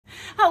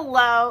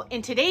Hello,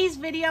 in today's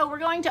video we're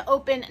going to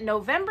open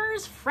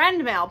November's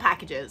friend mail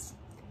packages.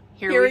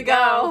 Here we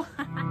go.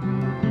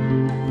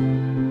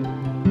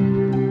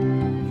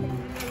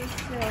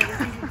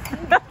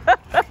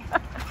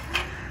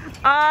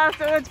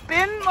 So it's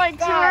been like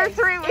Guys,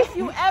 2 or 3 weeks. If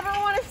you ever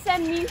want to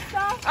send me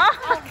stuff,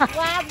 I'll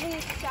gladly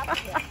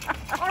accept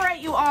it. All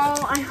right, you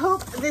all, I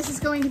hope this is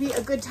going to be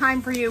a good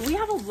time for you. We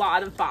have a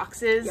lot of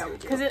boxes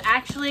because it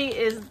actually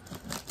is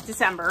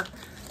December.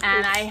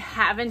 And I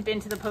haven't been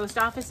to the post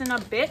office in a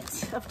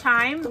bit of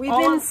time. We've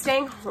been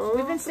staying home.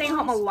 We've been staying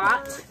home a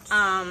lot.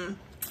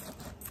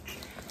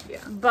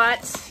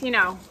 But, you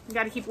know, we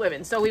got to keep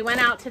living. So we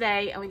went out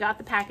today and we got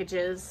the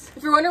packages.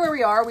 If you're wondering where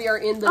we are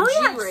in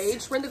the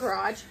G-Rage. We're in the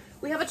garage.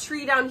 We have a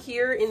tree down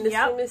here in this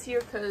room this year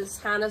because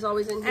Hannah's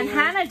always in here. And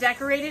Hannah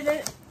decorated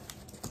it,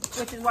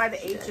 which is why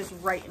the H is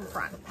right in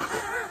front.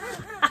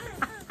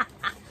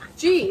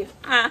 Gee,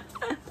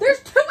 there's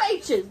 2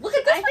 H's. Look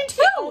at this one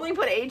too. I only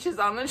put H's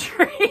on the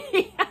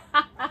tree.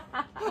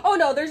 Oh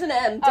no, there's an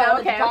M down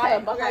at the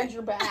bottom behind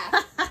your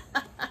back.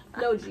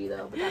 No G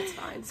though, but that's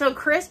fine. So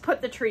Chris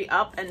put the tree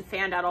up and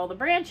fanned out all the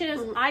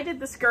branches. I did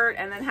the skirt,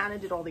 and then Hannah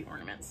did all the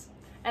ornaments.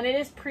 And it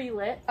is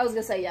pre-lit. I was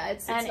gonna say, yeah,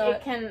 it's and not...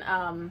 it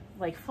can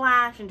like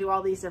flash and do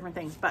all these different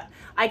things. But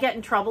I get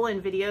in trouble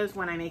in videos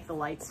when I make the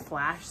lights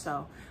flash,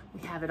 so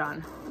we have it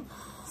on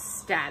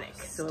static,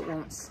 so it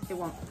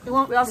won't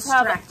we also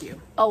distract have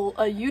you.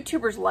 A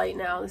YouTuber's light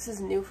now. This is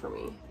new for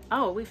me.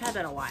 Oh, we've had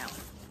that a while.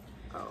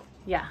 Oh.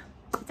 Yeah.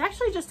 It's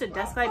actually just a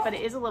desk light, but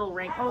it is a little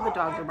ring. Oh, the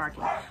dogs are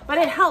barking. But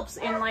it helps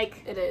in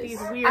like these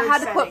weird I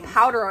had settings. to put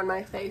powder on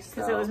my face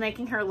because it was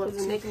making her look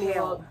too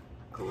pale.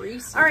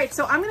 Greasy. All right,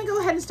 so I'm gonna go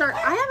ahead and start.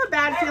 I have a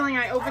bad feeling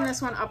I opened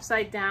this one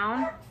upside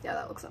down. Yeah,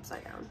 that looks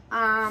upside down.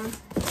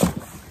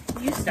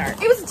 You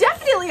start. It was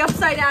definitely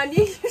upside down.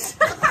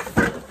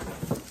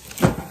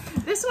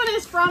 This one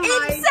is from It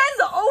says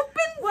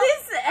open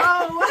this end.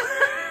 Oh.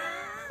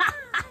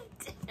 I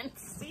didn't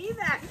see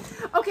that.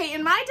 Okay,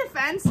 in my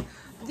defense,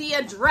 the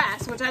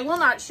address, which I will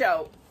not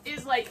show,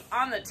 is like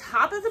on the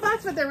top of the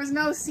box, but there was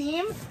no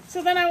seam.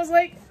 So then I was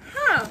like,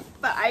 huh.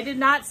 But I did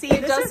not see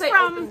it. This is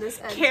from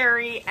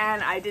Carrie,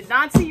 and I did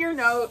not see your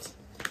note.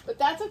 But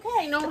that's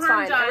okay. No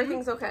harm done.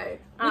 Everything's okay.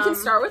 We can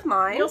start with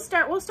mine. We'll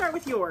start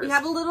with yours. We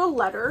have a little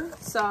letter,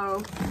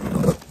 so...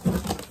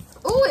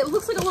 Oh, it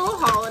looks like a little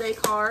holiday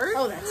card.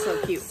 Oh, that's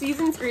so cute.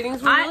 Season's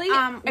greetings. We're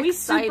really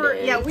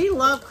excited. We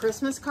love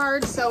Christmas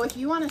cards. So if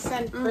you want to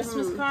send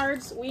Christmas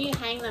cards, we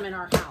hang them in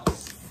our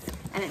house.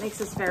 And it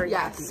makes us very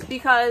happy.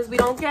 Because we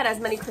don't get as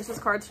many Christmas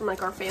cards from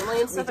like our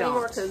family and stuff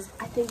anymore. Because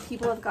I think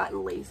people have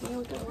gotten lazy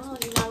with them. Well,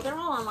 you know, they're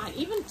all online.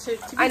 Even to be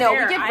I know,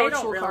 fair, we get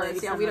virtual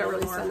cards. Yeah, we don't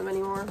really send them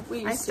anymore.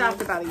 I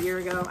stopped about a year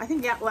ago. I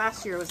think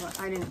last year was,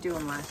 I didn't do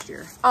them last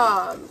year.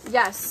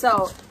 Yes,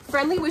 so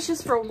friendly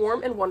wishes for a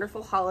warm and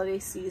wonderful holiday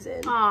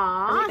season.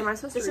 Aww. Am I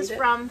supposed to read it? This is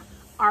from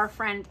our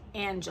friend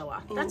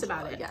Angela. That's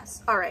about it.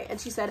 Yes. All right.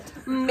 And she said,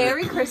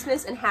 Merry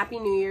Christmas and Happy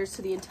New Year's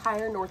to the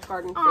entire North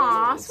Garden family.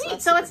 Aw,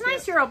 sweet. So it's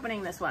nice you're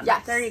opening this one.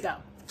 Yes. There you go.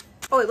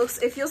 Oh,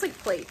 it feels like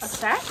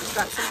plates. Okay. It's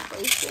got some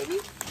plates, maybe.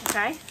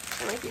 Okay.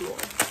 There might be more.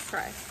 Let's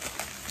try.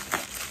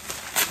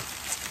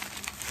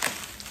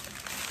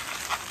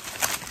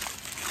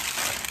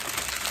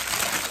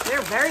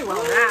 They're very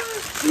well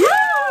wrapped.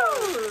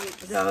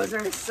 Those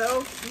are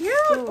so cute.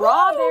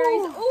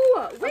 Strawberries.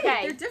 Oh, wait,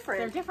 okay. they're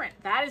different. They're different.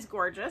 That is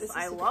gorgeous.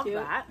 I love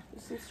that.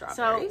 Some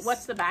strawberries. So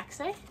what's the back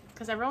say?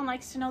 Because everyone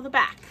likes to know the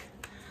back.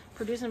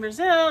 Produced in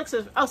Brazil.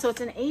 So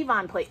it's an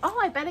Avon plate. Oh,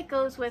 I bet it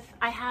goes with,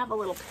 I have a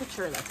little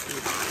picture that's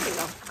Avon. There you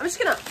go. I'm just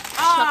going to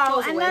chuck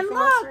those away from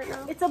us right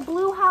now. It's a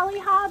blue holly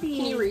hobby.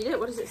 Can you read it?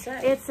 What does it say?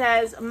 It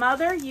says,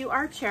 Mother, you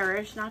are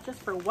cherished, not just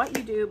for what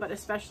you do, but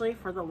especially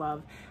for the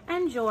love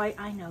and joy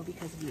I know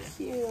because of you.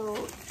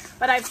 Cute.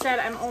 But I've said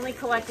I'm only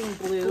collecting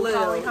blue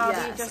holly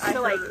hobby just to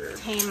like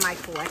tame my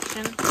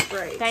collection.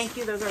 Right. Thank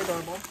you. Those are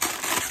adorable.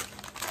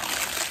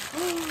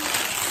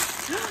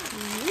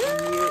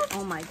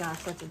 Oh my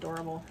gosh, that's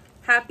adorable.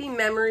 Happy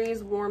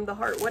memories warm the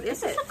heart. What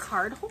is it? Is this a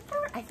card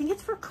holder? I think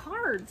it's for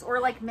cards or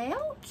like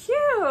mail.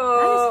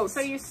 Cute. So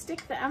you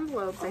stick the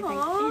envelopes, I think,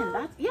 in.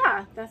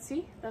 That's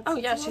see.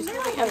 That's she's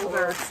really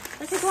holder.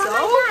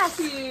 So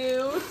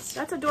cute.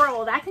 That's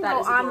adorable. That can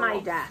go on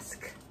my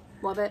desk.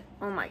 Love it.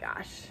 Oh my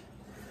gosh.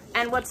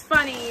 And what's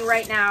funny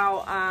right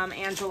now,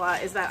 Angela,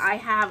 is that I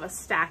have a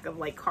stack of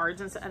like cards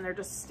and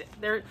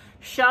they're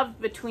shoved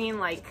between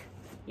like,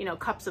 you know,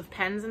 cups of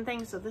pens and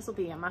things. So this will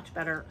be a much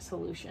better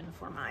solution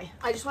for my...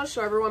 I just want to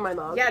show everyone my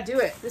mug. Yeah, do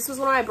it. This was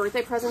one of my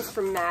birthday presents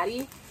from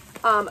Maddie.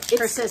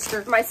 Her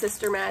sister. My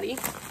sister, Maddie.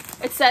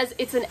 It says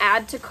it's an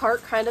add to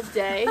cart kind of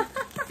day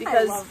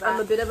because I'm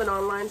a bit of an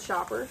online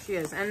shopper. She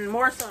is, and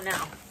more so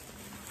now.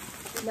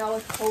 Now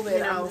with COVID, you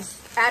know,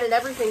 added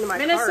everything to my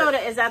Minnesota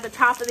cart. Is at the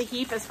top of the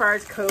heap as far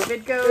as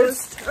COVID goes.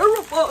 It's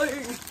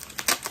terrifying.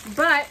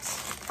 But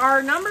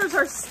our numbers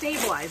are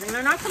stabilizing.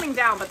 They're not coming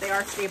down, but they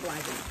are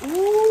stabilizing.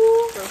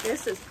 Ooh. So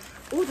this is,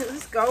 ooh, does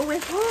this go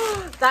with?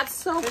 That's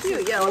so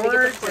cute. Yeah, let me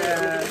get the plate.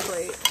 Let me get the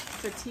plate.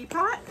 The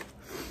teapot.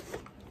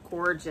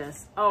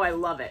 Gorgeous. Oh, I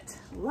love it.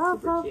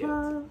 Love.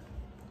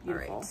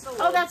 Beautiful. Right.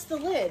 Oh, that's the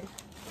lid.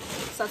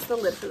 So that's the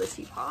lid for the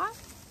teapot.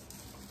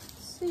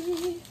 Let's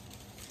see.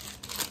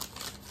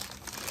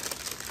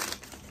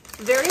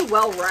 Very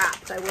well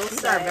wrapped, I will say.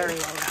 These are very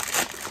well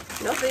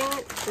wrapped.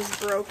 Nothing is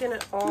broken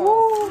at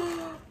all.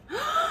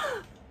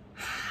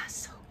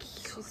 So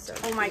cute. She's so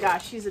Oh my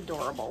gosh, she's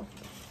adorable.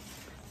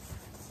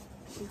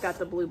 She's got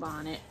the blue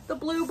bonnet. The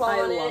blue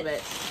bonnet. I love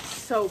it.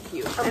 So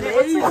cute. Amazing. And it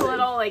looks like a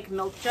little like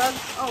milk jug.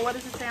 Oh, what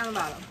does it say on the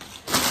bottom?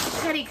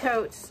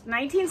 Petticoats,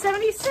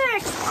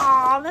 1976.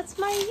 Aw, that's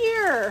my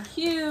year.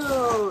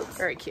 Cute.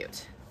 Very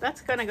cute.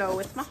 That's gonna go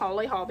with my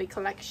Holly Hobby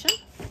collection.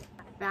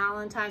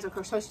 Valentine's, of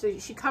course. So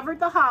she covered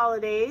the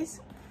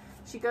holidays.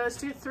 She goes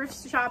to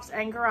thrift shops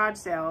and garage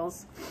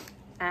sales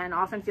and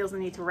often feels the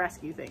need to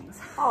rescue things.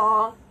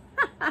 Aw.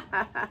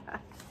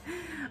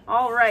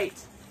 All right.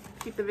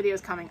 Keep the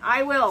videos coming.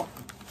 I will.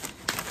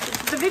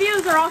 The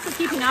videos are also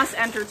keeping us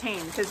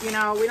entertained because, you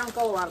know, we don't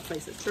go a lot of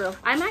places. True.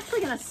 I'm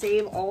actually going to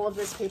save all of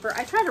this paper.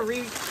 I try to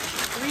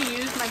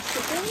reuse my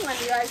shipping when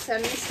you guys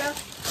send me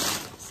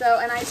stuff. So,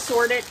 and I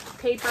sort it,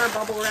 paper,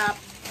 bubble wrap,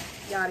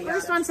 yada, yada.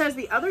 First one says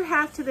the other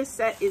half to this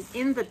set is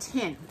in the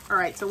tin. All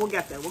right, so we'll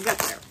get there. We'll get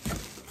there.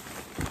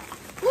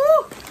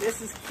 Woo!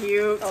 This is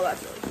cute. Oh,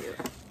 that's really cute.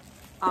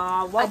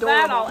 Well,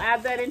 that, I'll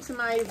add that into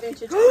my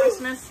vintage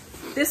Christmas.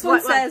 This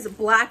one says,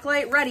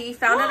 blacklight ready,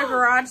 found at a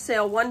garage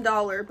sale,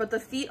 $1, but the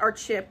feet are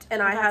chipped and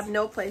I have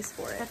no place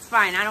for it. That's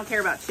fine. I don't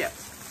care about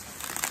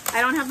chips. I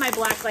don't have my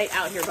blacklight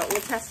out here, but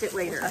we'll test it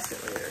later.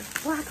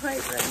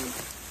 Blacklight ready.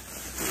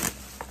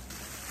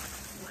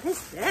 What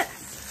is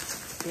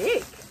this?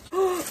 Big.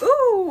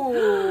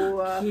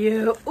 Ooh.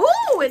 Cute.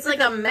 Ooh, it's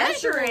like a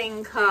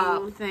measuring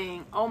cup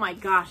thing. Oh my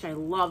gosh, I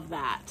love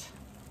that.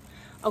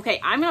 Okay,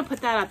 I'm going to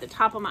put that at the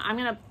top of my...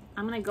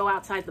 I'm gonna go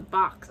outside the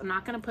box. I'm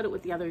not gonna put it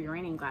with the other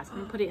uranium glass. I'm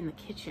gonna put it in the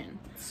kitchen.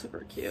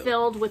 Super cute.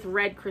 Filled with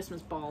red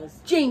Christmas balls.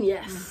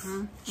 Genius.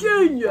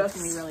 Genius. That's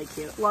gonna be really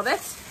cute. Love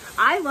it.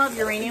 I love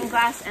uranium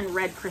glass and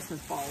red Christmas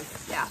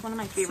balls. Yeah. It's one of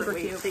my favorite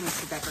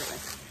things to decorate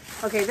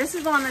with. Okay, this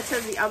is the one that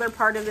says the other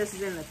part of this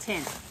is in the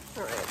tin.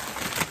 All right.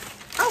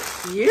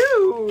 Oh,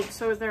 cute.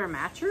 So is there a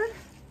matcher?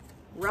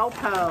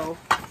 Relpo.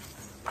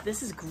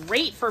 This is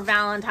great for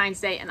Valentine's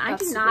Day, and I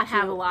do not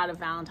have a lot of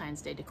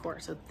Valentine's Day decor,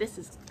 so this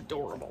is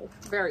adorable.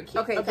 Very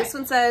cute. Okay, this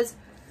one says,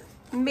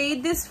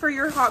 made this for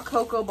your hot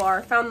cocoa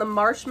bar. Found the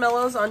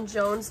marshmallows on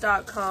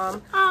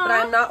jones.com, but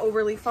I'm not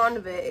overly fond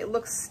of it. It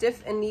looks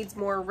stiff and needs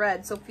more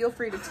red, so feel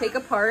free to take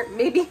apart.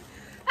 Maybe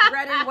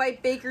red and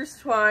white baker's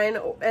twine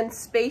and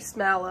space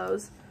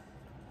mallows.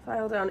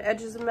 File down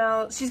edges of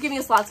mallows. She's giving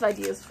us lots of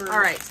ideas for... All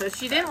right, so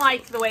she didn't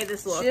like the way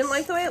this looks. She didn't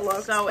like the way it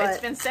looks, so it's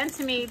been sent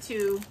to me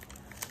to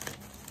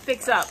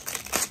fix up.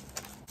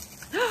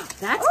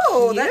 That's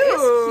cute. That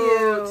is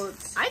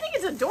cute. I think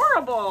it's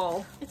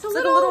adorable. It's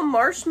like a little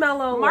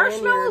marshmallow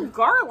lanyard.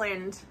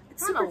 garland.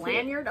 It's super not a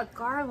lanyard, a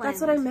garland.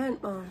 That's what I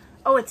meant, Mom.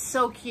 Oh, it's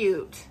so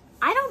cute.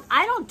 I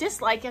don't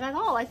dislike it at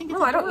all. I think it's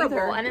adorable. I don't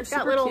either. And it's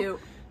got little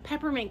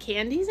peppermint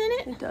candies in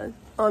it. It does.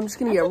 Oh, I'm just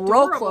gonna get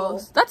real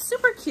close. That's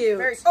super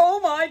cute. Oh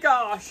my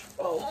gosh.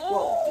 Whoa,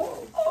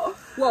 whoa, whoa.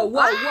 Whoa,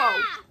 whoa,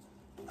 whoa.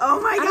 Oh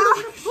my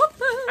gosh.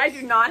 I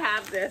do not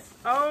have this.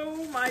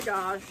 Oh my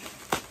gosh.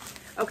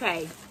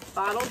 Okay.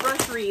 Bottle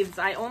brush wreaths.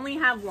 I only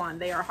have one.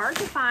 They are hard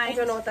to find. I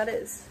don't know what that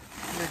is.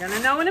 You're gonna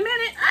know in a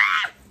minute.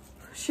 Ah!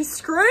 She's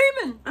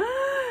screaming.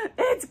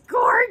 It's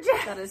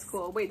gorgeous. That is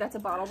cool. Wait, that's a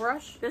bottle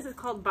brush? This is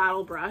called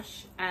bottle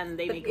brush, and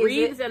they make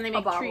wreaths and they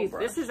make trees.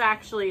 Brush? This is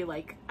actually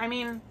like, I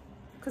mean,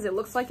 because it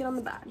looks like it on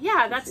the back.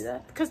 Yeah, that's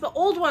because the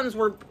old ones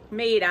were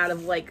made out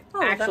of like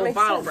actual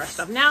bottle brush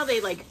stuff. Now they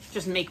like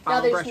just make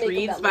bottle brush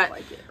wreaths, but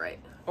like it, right.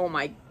 Oh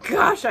my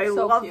gosh, I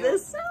love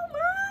this so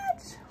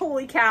much.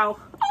 Holy cow.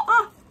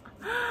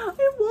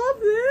 I love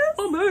this.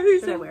 Amazing.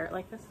 Should I wear it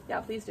like this?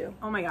 Yeah, please do.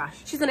 Oh my gosh.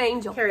 She's an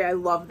angel. Carrie, I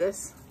love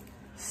this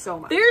so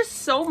much. There's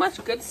so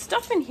much good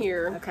stuff in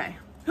here. Okay.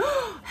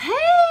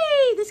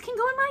 Hey, this can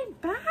go in my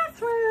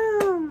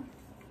bathroom.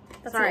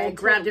 That's sorry, I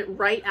grabbed it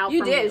right out from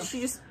you. You did.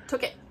 She just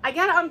took it.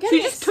 I'm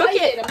getting excited.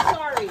 Took it. I'm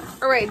sorry.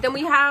 All right, then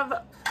we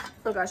have,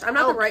 oh gosh, I'm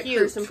not the right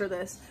person for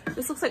this.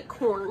 This looks like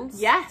corns.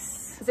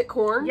 Yes. Is it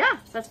corn? Yeah,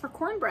 that's for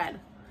cornbread.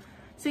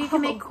 So you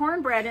can make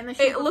cornbread in the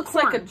shape of corn. It looks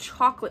like a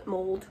chocolate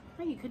mold.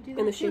 Oh, you could do that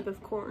in the shape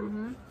of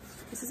corn.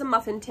 This is a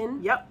muffin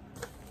tin. Yep.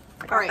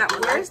 All right,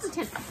 where's the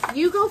tin?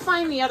 You go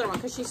find the other one,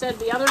 because she said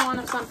the other one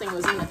of something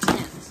was in the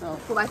tin. So,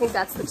 well, I think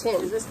that's the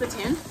tin. Is this the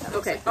tin?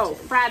 Okay. Like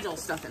tin. Fragile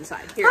stuff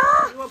inside. Here,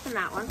 you open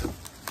that one.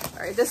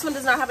 All right, this one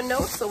does not have a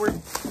note, so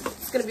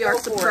it's going to be our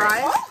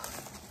surprise. Oh.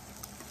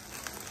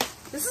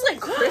 This is like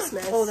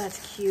Christmas. Oh,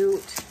 that's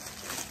cute.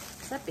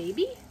 Is that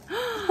baby?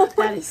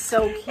 That is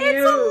so cute. It's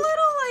a little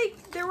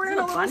like they're wearing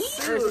a little bunny,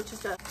 suit. or is it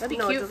just a? That'd be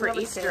cute for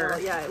Easter.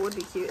 Yeah, it would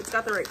be cute. It's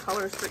got the right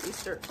colors for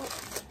Easter. Oh,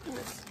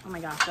 goodness. Oh my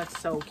gosh, that's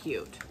so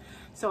cute.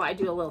 So I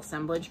do a little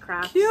assemblage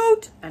craft.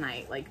 Cute. And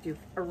I like do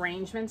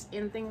arrangements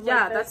in things.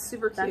 Yeah, like this. that's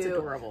super cute. That's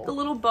adorable. The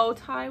little bow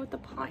tie with the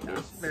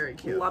pockets. Very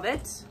cute. Love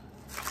it.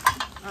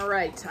 All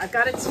right, I've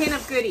got a tin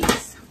of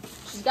goodies.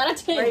 She's got a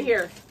tin right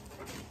here.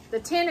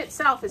 The tin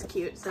itself is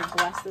cute. It says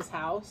 "Bless this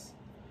house."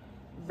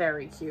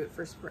 Very cute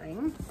for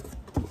spring.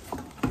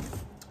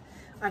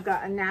 I've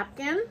got a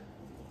napkin.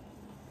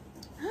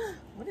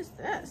 What is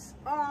this?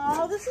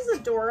 Oh, this is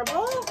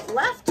adorable.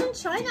 Left in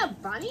China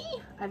bunny?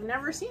 I've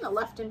never seen a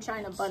left in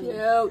China bunny.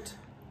 Cute.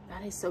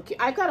 That is so cute.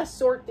 I've got to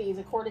sort these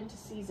according to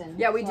season.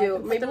 Yeah, we so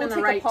do. Maybe we'll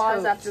take a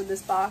pause after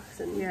this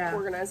box and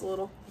organize a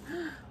little.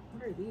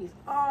 What are these?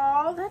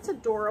 Oh, that's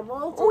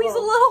adorable. Oh, he's a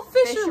little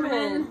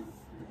fisherman.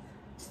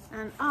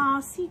 And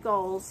oh,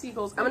 seagulls.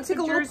 Seagulls. I'm gonna take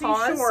a little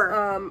pause.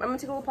 I'm gonna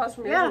take a little pause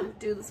from here and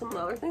do some of the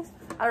other things.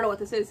 I don't know what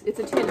this is. It's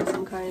a tin of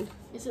some kind.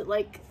 Is it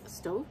like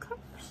stove covers?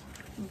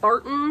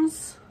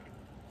 Barton's.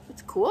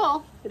 It's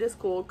cool. It is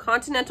cool.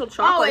 Continental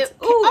chocolates.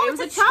 Oh, it was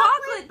a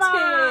chocolate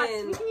box.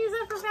 tin. We can use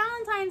that for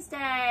Valentine's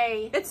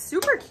Day. It's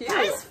super cute.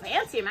 That is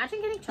fancy.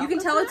 Imagine getting chocolate. You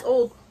can tell it's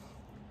old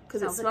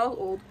because it smells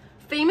old.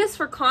 Famous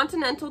for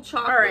continental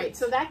chocolate. All right,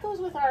 so that goes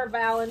with our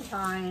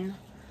Valentine.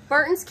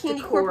 Barton's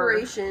Candy Decor.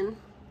 Corporation.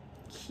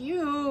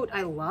 Cute.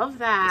 I love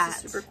that.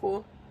 This is super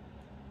cool.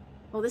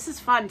 Well, this is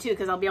fun too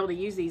because I'll be able to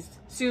use these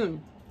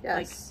soon.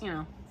 Yes. Like, you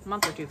know, a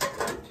month or two.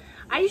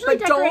 I usually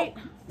decorate.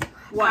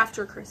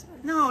 After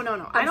Christmas. No.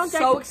 I don't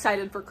so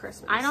excited for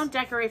Christmas. I don't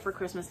decorate for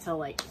Christmas till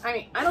like,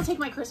 I don't take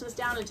my Christmas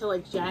down until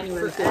like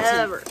January 15th.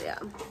 Forever. Yeah.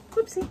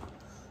 Whoopsie.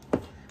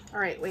 All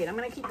right, wait, I'm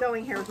going to keep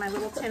going here with my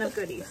little tin of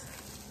goodies.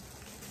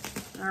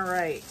 All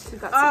right.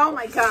 Oh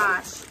my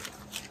gosh.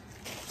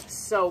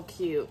 So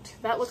cute.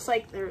 That looks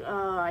like they're,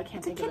 I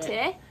can't think of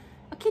it.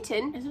 A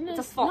kitten. Isn't it?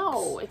 It's a fox.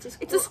 No, it's a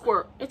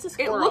squirrel. It's a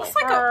squirrel. It looks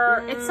like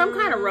it's some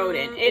kind of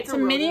rodent. It's a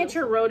rodent.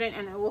 miniature rodent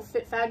and it will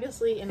fit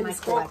fabulously in my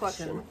squirrel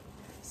collection.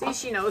 See,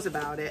 she knows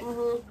about it.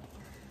 Mm-hmm.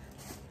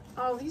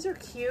 Oh, these are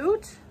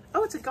cute.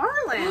 Oh, it's a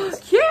garland.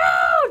 Cute!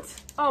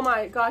 Oh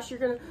my gosh, you're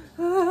gonna...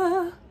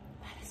 That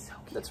is so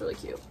cute. That's really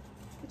cute.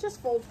 It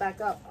just folds back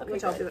up. Okay,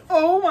 Which I'll do it.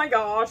 Oh my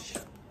gosh.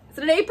 Is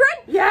it an apron?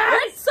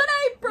 Yes! It's an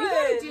apron! We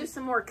gotta do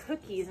some more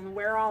cookies and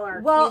wear all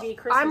our cutie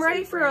Christmas I'm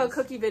ready aprons. for a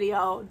cookie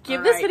video.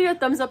 Give this video a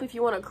thumbs up if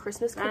you want a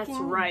Christmas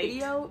cooking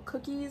video,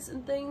 cookies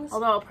and things.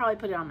 Although I'll probably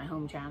put it on my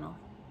home channel.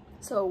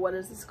 So what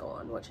does this go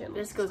on? What channel?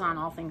 This goes on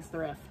All Things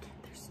Thrift.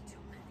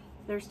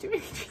 There's too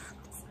many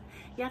channels.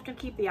 You have to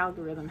keep the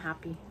algorithm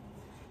happy.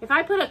 If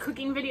I put a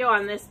cooking video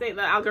on this thing,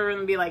 the algorithm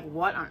would be like,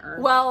 what on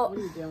earth? Well, what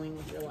are you doing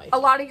with your life? A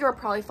lot of you are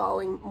probably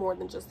following more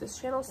than just this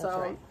channel,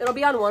 so it'll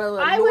be on one of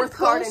the North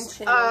Garden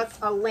channels.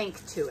 A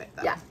link to it,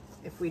 though. Yeah.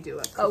 If we do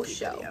a cookie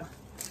video.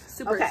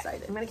 Super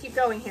excited. I'm going to keep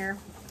going here.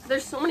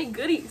 There's so many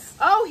goodies.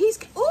 Oh,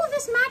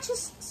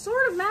 this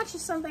sort of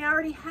matches something I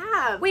already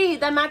have.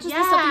 Wait, that matches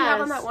the stuff you have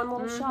on that one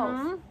little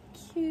shelf.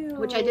 Cute.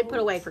 Which I did put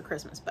away for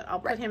Christmas, but I'll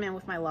put him in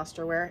with my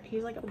lusterware.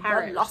 He's like a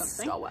parrot or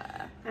something.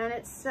 And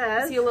it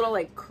says... See a little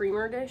like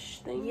creamer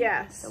dish thing?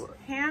 Yes.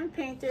 Hand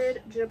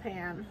painted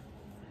Japan.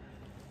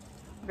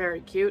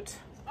 Very cute.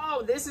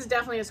 Oh, this is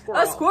definitely a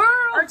squirrel. A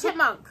squirrel! Or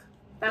chipmunk.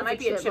 That might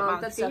be a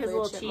chipmunk. That's See his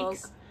little chipmunk.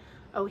 cheeks?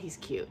 Oh, he's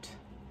cute.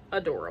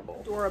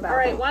 Adorable. Adorable. All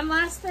right, one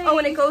last thing. Oh,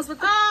 and it goes with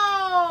the,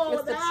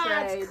 the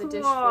tray, cool. the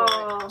dish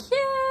for it.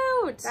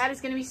 Cute. That is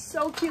going to be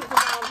so cute for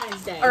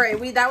Valentine's Day. All right,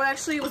 that one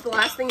actually was the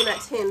last thing in that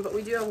tin, but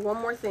we do have one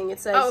more thing. It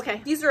says,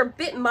 these are a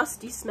bit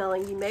musty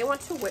smelling. You may want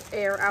to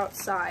air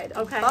outside.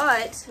 Okay.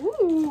 But,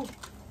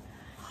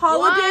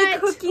 holiday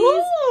cookies.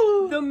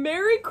 Ooh. The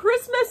Merry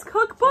Christmas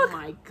cookbook. Oh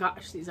my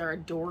gosh, these are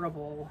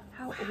adorable.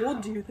 How old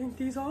do you think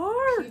these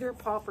are? Peter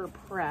Popper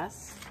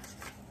Press.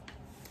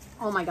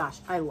 Oh my gosh,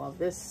 I love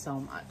this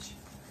so much.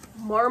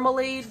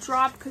 Marmalade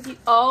drop cookie.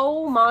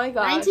 Oh my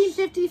gosh.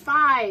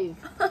 1955.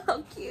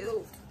 How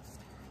cute.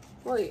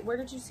 Wait, where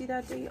did you see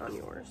that date on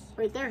yours?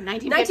 Right there,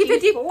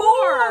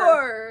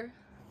 1954.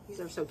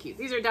 These are so cute.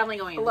 These are definitely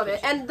going in. I love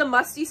it. And the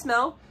musty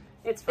smell.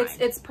 It's fine.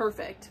 It's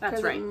perfect.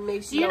 That's right.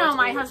 Do you know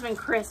my husband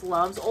Chris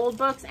loves old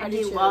books and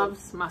he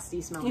loves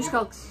musty smelling. You just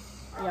go.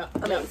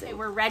 Yep. Amazing. Okay,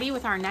 we're ready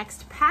with our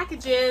next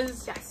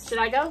packages. Yes. Should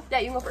I go?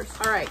 Yeah, you can go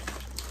first. All right.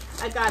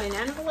 I got an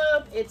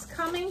envelope. It's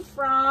coming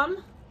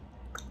from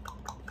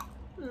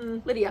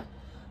Lydia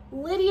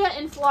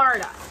in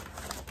Florida.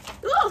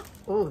 Ooh.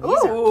 Oh,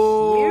 these are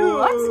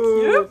cute. That's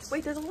cute.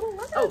 Wait, there's a little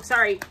letter. Oh,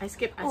 sorry. I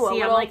skipped. I'm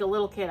like a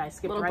little kid. I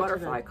skipped right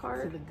butterfly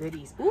to the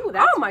goodies. Ooh,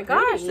 that's my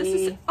gosh. This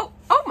is oh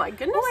my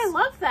goodness. Oh, I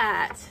love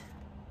that.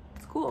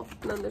 It's cool.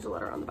 And then there's a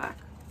letter on the back.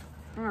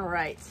 All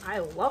right. I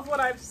love what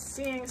I'm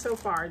seeing so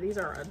far. These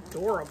are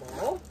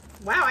adorable.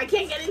 Wow, I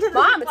can't get into the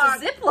Mom,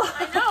 Ziploc. It's a Ziploc.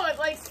 I know, it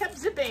like kept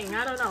zipping.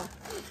 I don't know.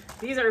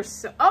 These are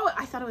so, oh,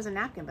 I thought it was a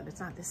napkin, but it's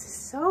not. This is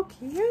so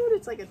cute.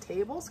 It's like a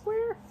table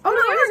square. Oh,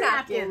 no, they're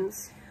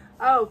napkins.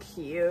 Oh,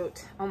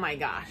 cute. Oh my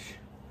gosh.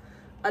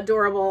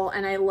 Adorable.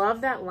 And I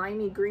love that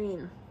limey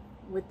green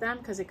with them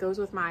because it goes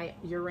with my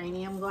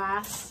uranium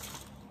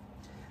glass.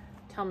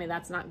 Tell me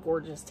that's not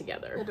gorgeous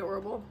together.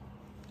 Adorable.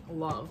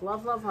 Love,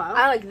 love, love, love.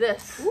 I like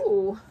this.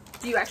 Ooh.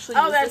 Do you actually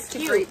Oh, use that's this to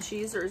cute. grate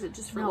cheese, or is it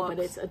just for No, looks?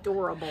 but it's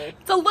adorable.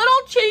 It's a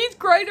little cheese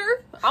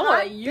grater. I want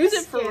Hot to use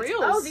it for biscuits. real.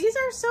 Oh, these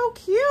are so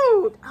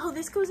cute. Oh,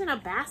 this goes in a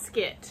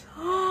basket.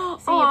 So you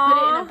put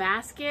it in a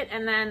basket,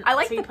 and then I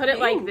like so you the put it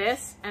like pink.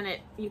 this, and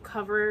you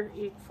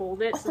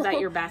fold it so that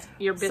your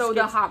biscuits. So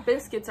the hot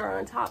biscuits are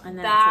on top. And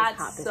then that's it says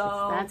hot biscuits.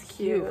 so That's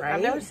cute, right?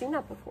 I've never seen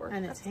that before.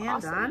 And it's That's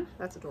hand awesome. on.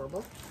 That's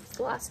adorable. It's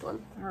the last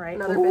one. All right.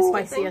 Another Ooh, biscuit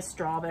I see thing. a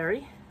strawberry.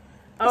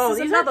 This Oh, is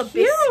these are another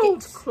cute.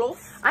 biscuit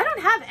cloth. I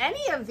don't have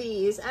any of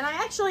these, and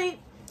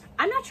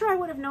I'm not sure I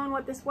would have known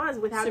what this was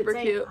without Super it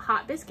saying cute.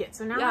 hot biscuit.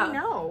 So now Yeah. I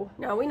know.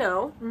 Now we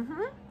know.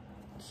 Mm-hmm.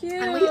 Cute.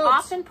 And we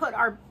often put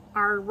our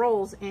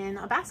rolls in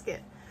a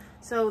basket.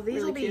 So these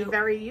Really will be cute.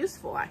 very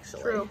useful,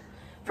 actually. True.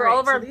 For All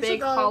all right, of our so these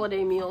big will go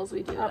holiday meals,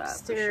 we do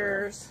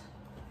upstairs.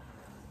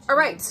 that. For sure. All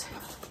right.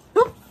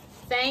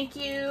 Thank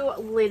you,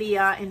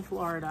 Lydia in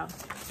Florida.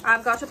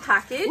 I've got a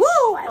package.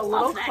 Woo! I a love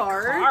little that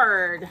card.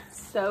 card.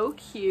 So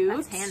cute.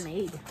 That's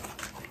handmade.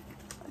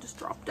 I just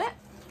dropped it.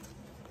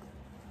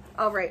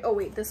 All right. Oh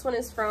wait, this one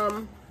is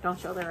from. Don't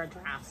show their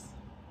address.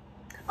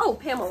 Oh,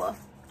 Pamela.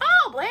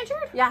 Oh,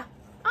 Blanchard? Yeah.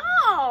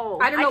 Oh.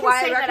 I don't know can why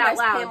I say that out recognize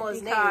loud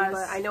Pamela's name, because,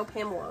 but I know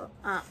Pamela.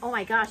 oh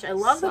my gosh, I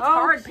love the So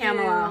card, cute.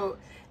 Pamela.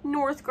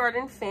 North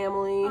Garden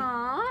family.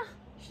 Aw.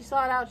 She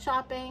saw it out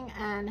shopping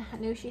and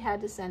knew she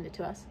had to send it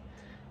to us.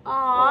 Aw.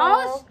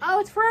 Aw. Oh,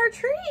 it's for our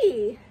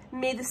tree.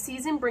 May the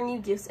season bring you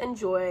gifts and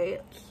joy.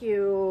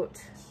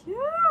 Cute. Cute.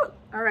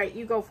 All right,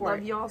 you go for Love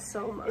it. y'all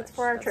so much. It's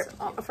for our tree. That's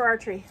so cute. For our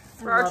tree.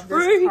 For I our love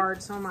tree. this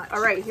card so much.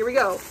 All right, here we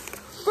go.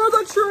 For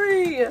the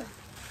tree.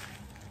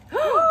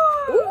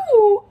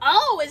 Ooh.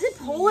 Oh, is it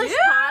Polish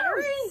Yes.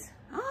 pottery?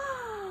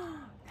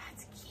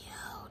 That's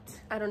cute.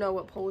 I don't know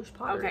what Polish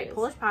pottery Okay, is.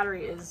 Polish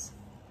pottery is.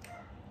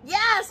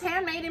 Yes,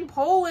 handmade in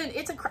Poland.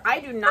 I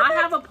do not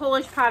have a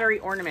Polish pottery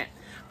ornament.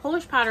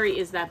 Polish pottery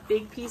is that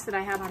big piece that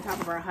I have on top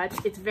of our hutch.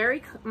 It's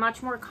very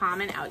much more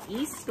common out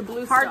east. The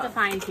blue Hard stuff. to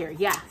find here.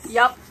 Yes.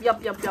 Yep.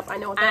 I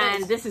know what that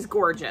is. And this is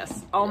gorgeous.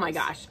 Oh my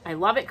gosh. I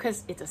love it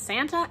because it's a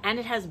Santa and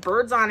it has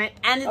birds on it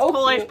and it's Oh,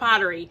 Polish cute.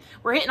 pottery.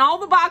 We're hitting all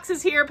the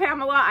boxes here,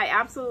 Pamela. I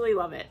absolutely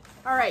love it.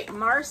 All right,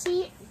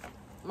 Marcy.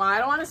 Well, I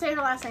don't want to say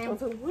her last name.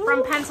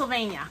 From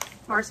Pennsylvania.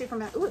 Marcy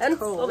from Ooh, it's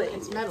cold. Pennsylvania.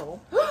 It's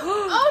metal.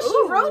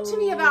 Oh, she wrote to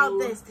me about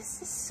this.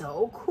 This is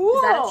so cool.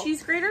 Is that a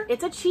cheese grater?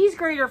 It's a cheese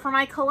grater for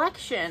my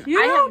collection. Cute.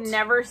 I have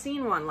never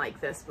seen one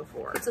like this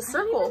before. It's a I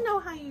circle. don't even know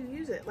how you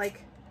use it.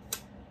 Like,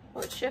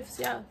 Well, it shifts,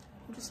 yeah.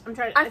 I'm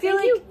trying. I feel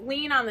think you like-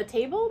 lean on the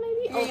table,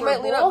 maybe. Yeah, you over a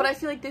might lean bowl. up, but I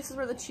feel like this is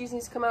where the cheese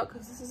needs to come out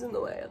because this is in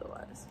the way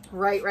otherwise.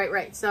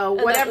 Right. So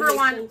And whatever that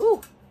one. makes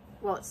Ooh,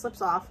 well, it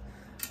slips off.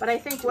 But I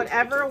think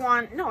whatever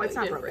one. No, it's you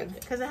not didn't broken break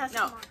it. because it has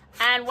no.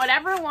 And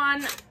whatever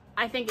one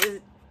I think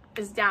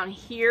is down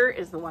here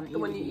is the one that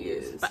one would you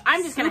use. But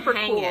I'm just Super gonna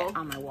hang cool. it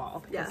on my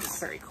wall because Yes. it's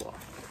very cool.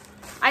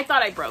 I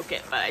thought I broke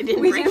it, but I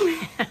didn't We break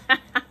didn't. it.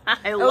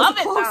 I was love a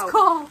it close though.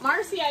 call.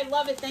 Marcy, I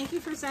love it. Thank you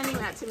for sending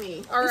that to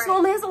me. All This right. one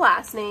only has a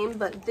last name,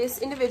 but this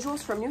individual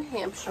is from New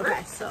Hampshire.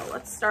 Okay. So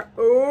let's start.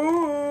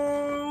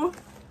 Oh,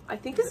 I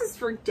think this is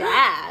for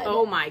Dad.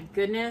 Oh my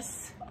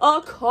goodness.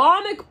 A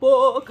comic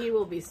book. He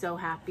will be so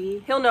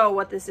happy. He'll know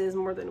what this is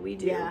more than we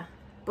do. Yeah.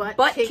 But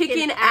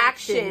kicking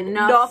action.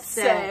 Enough Enough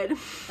said.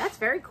 That's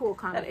very cool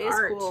comic That is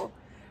art. cool.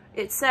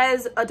 It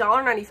says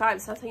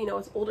 $1.95, so that's how you know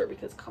it's older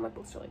because comic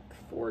books are like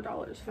 $4,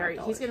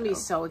 $5. He's gonna be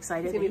so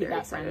excited He's gonna that be he very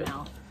got friend excited.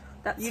 now.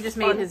 That's You just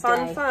fun, made his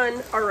day.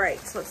 fun. All right,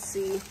 so let's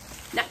see.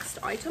 Next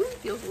item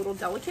feels a little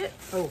delicate.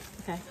 Oh,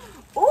 okay.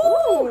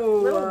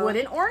 Ooh, Little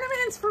wooden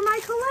ornaments for my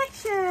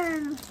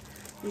collection.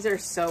 These are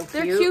so cute.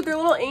 They're cute. They're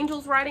little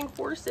angels riding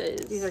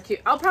horses. These are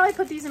cute. I'll probably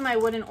put these in my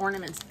wooden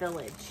ornaments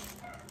village.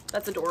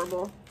 That's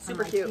adorable.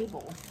 Super on my cute.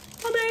 table.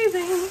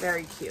 Amazing.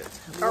 Very cute.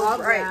 All Love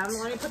right. them.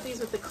 Let me put these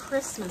with the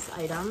Christmas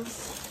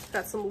items.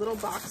 Got some little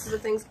boxes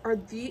of things. Are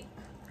the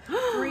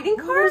greeting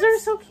cards? Those are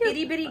so cute.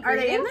 Itty bitty Are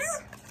they in greetings?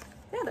 there?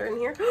 Yeah, they're in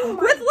here. Oh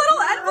my With little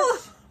gosh.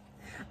 envelopes.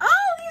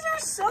 Oh, these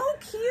are so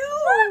cute.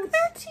 Look,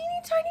 they're teeny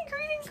tiny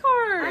greeting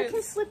cards. I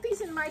can slip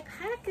these in my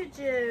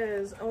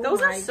packages. Oh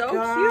Those are my so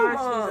gosh, cute,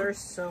 Mom. These are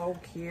so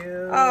cute.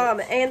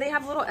 And they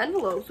have little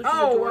envelopes, which is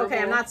Oh, adorable. okay.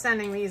 I'm not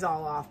sending these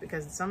all off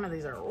because some of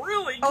these are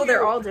really cute. Oh,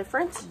 they're all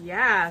different?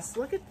 Yes.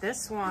 Look at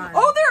this one.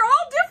 Oh, they're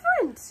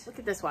all different. Look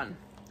at this one.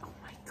 Oh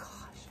my gosh.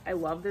 I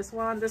love this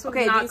one. This one's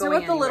Okay, not these are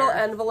going what the little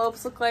anywhere.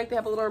 envelopes look like. They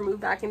have a little remove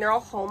backing. They're all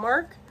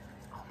Hallmark.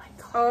 Oh my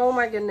gosh. Oh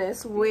my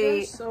goodness. These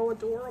Wait. are so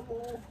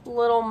adorable.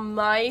 Little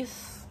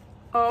mice.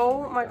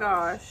 Oh my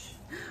gosh.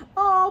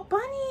 Oh,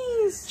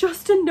 bunnies.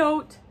 Just a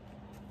note.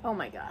 Oh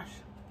my gosh.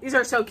 These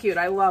are so cute.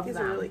 I love These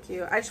them. are really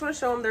cute. I just want to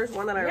show them there's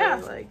one that I Yeah.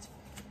 really liked.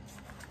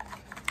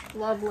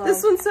 Love.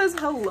 This one says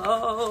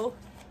hello.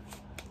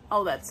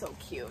 Oh, that's so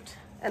cute.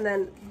 And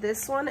then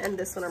this one and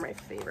this one are my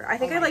favorite. I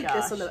think Oh I my like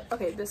this gosh. one.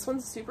 Okay, this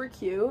one's super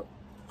cute.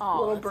 Oh,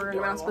 Little that's bird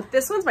and mouse. adorable. But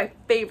this one's my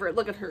favorite.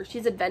 Look at her.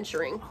 She's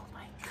adventuring. Oh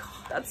my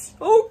god. That's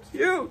so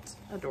cute.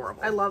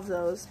 Adorable. I love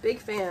those. Big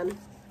fan.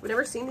 We've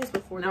never seen these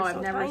before. No, They're I've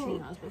so never tiny.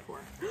 seen those before.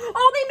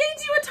 Oh, they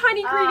made you a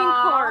tiny greeting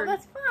card.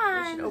 That's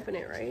I should fun. open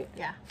it, right?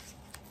 Yeah.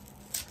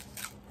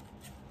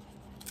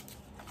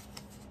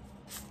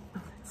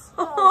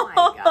 Oh my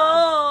god.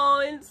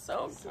 Oh, it's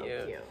so So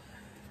cute. cute.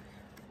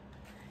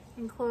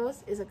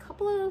 Enclosed is a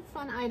couple of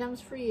fun items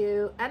for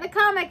you and a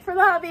comic for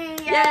the hubby.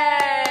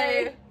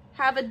 Yay!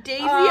 Have a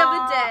daisy of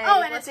the day.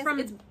 Oh, and it's from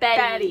it's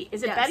Betty.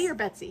 Is it Yes. Betty or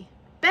Betsy?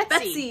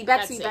 Betsy.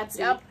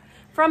 Yep.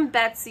 From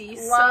Betsy.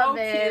 Love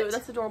so it. cute.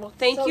 That's adorable.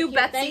 Thank So you, cute.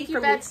 Betsy, Thank you,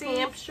 from Betsy. New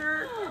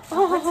Hampshire.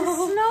 Oh, it's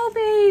a snow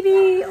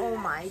baby. Oh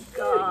my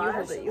god. You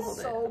hold it. You hold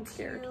it. So I'm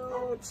scared.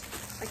 cute.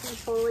 I can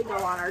totally go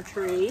on our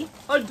tree.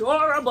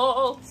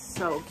 Adorable.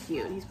 So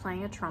cute. He's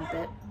playing a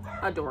trumpet.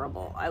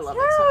 Adorable. I love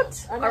Cute. it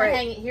so much. I'm gonna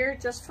hang it here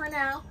just for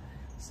now,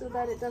 so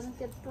that it doesn't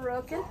get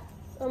broken.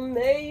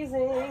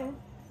 Amazing.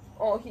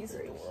 Oh, he's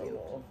very cute.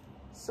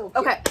 So cute.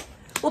 Okay,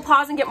 we'll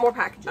pause and get more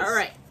packages. All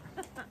right.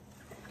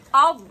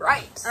 All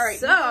right. All right.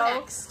 So you go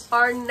next.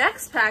 our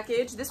next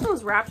package, this one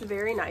was wrapped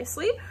very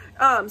nicely.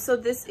 So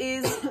this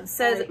is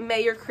says,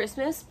 "May your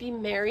Christmas be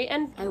merry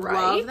and I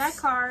bright." love that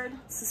card.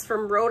 This is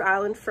from Rhode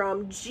Island,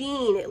 from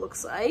Jean. It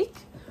looks like.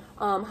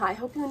 Hi,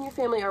 hope you and your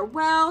family are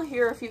well.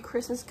 Here are a few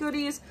Christmas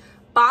goodies.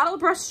 Bottle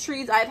brush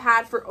trees I've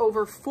had for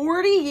over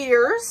 40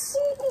 years.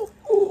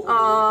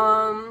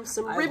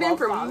 Some ribbon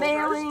for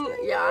mailing.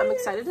 Yeah, I'm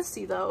excited to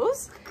see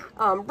those.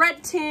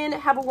 Red tin.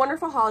 Have a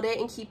wonderful holiday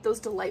and keep those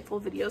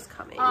delightful videos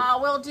coming.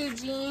 Will do,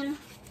 Jean.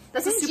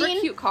 That's a super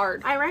cute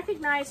card. I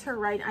recognize her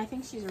right. I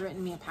think she's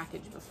written me a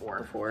package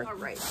before. All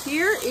right,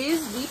 here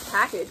is the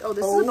package. Oh,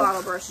 this is a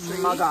bottle brush tree.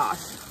 Oh my gosh.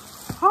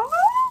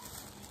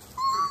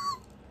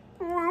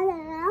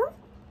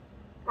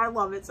 I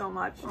love it so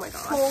much. Oh my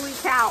gosh. Holy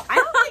cow. I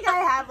don't think I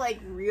have like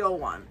real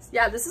ones.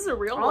 Yeah, this is a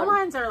real All one.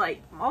 mine are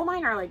like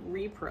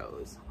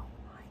repros. Oh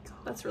my god.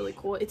 That's really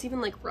cool. It's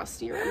even like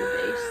rusty around the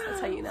base.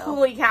 That's how you know.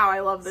 Holy cow, I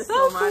love this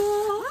so much.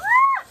 cool.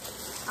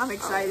 I'm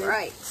excited. All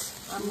right.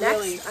 I'm Next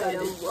really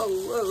excited. item.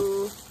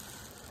 Whoa.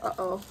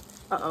 Uh-oh.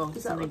 Uh-oh. Is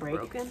that Something like break?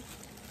 broken?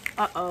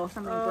 Uh-oh.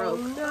 Something broke.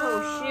 No.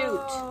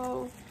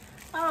 Oh, shoot.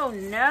 Oh,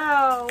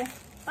 no.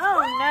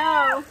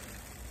 Oh,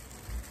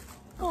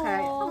 no. Okay.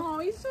 Aw. Oh,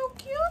 he's so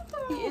cute,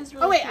 though. He is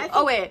really Oh, wait. cute.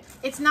 I think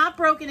it's not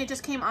broken. It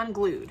just came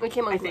unglued. It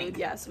came I unglued, think.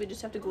 yes. We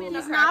just have to glue him.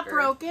 He's not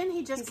broken.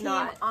 He just He's came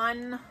not.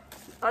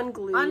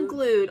 Unglued.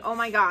 unglued. Oh,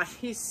 my gosh.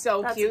 He's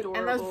so That's cute. adorable.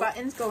 And those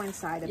buttons go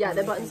inside. Yeah,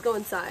 the buttons go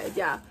inside.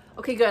 Yeah.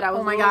 Okay, good. I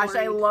was Oh, my a little gosh.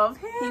 I worried. love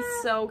him. He's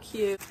so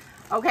cute.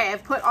 Okay,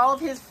 I've put all of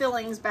his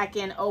fillings back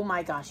in. Oh,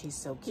 my gosh. He's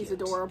so cute. He's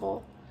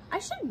adorable. I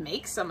should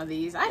make some of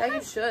these. Yeah, you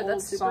have should. old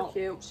That's super salt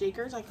cute.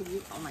 Shakers I could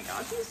use. Oh my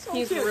gosh, he's so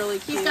He's cute. really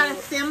He's got a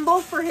cute. thimble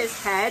for his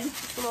head.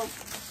 Little-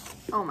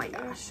 Oh my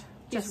gosh.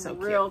 He's Just so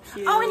real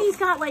cute. Oh, and he's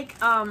got like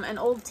an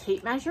old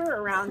tape measure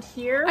around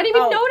here. I didn't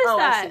even notice I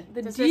that. see.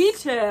 The Does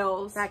this-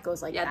 details. that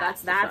goes like yeah, that.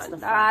 that's the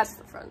front. That's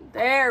the front.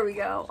 There we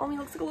go. Oh, he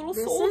looks like a little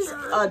This soldier.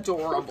 is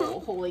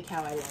adorable. Holy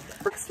cow, I love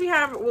it. Next we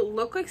have what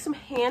look like some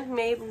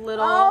handmade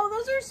little Oh,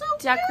 those are so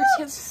decorative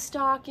cute.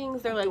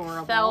 stockings. They're like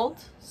Adorable.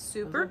 felt.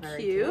 Super Those are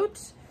very cute.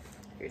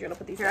 Here, you're gonna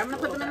put these. Here, I'm back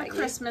gonna in put them a in the little baggie.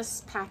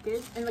 Christmas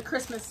package, in the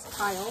Christmas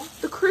pile.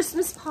 The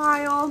Christmas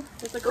pile.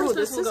 The Oh, Christmas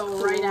this will is go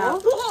cool. right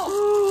out.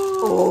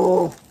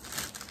 Oh.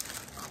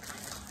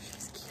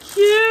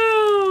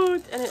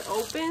 Cute. And it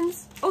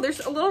opens. Oh, there's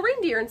a little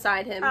reindeer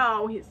inside him.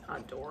 Oh, he's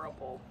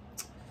adorable.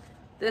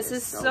 This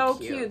is so so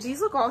cute. cute.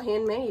 These look all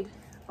handmade.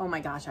 Oh my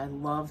gosh, I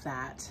love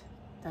that.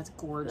 That's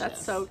gorgeous.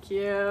 That's so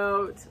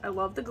cute. I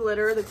love the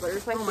glitter. The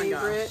glitter's my Oh my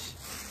favorite.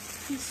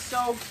 gosh. He's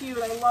so cute.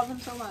 I love him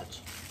so much.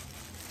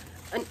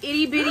 An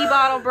itty bitty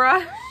bottle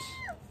brush.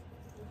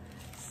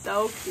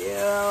 So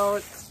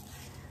cute.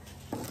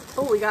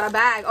 Oh, we got a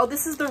bag. Oh,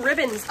 this is the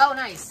ribbons. Oh,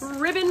 nice.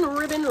 Ribbon.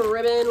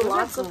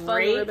 Lots of fun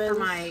great ribbons. for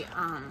my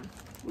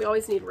We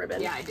always need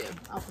ribbon. yeah, I do.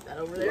 I'll put that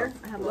over there.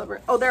 I have Love a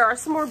it. Oh, there are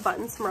some more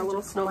buttons from our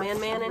little snowman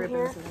man in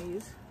here. that I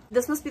use.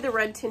 This must be the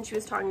red tin she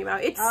was talking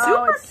about. It's Oh,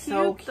 super it's cute,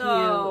 so cute.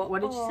 though.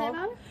 What did you say Aw.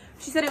 about it?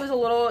 She said it was a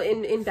little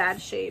in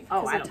bad shape.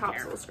 Oh, 'cause I the don't top's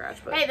care. a little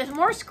scratched. But Hey, the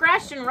more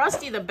scratched and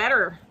rusty, the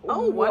better.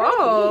 Oh, what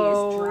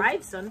whoa. are these?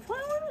 Dried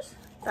sunflowers?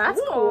 That's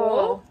Ooh,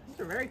 cool. These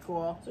are very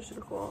cool. So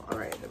super cool. All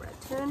right, the red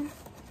tin.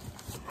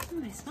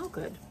 They smell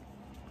good.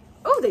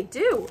 Oh, they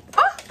do.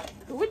 Oh,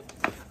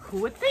 Who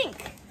would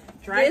think?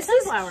 Dried this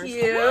sunflowers.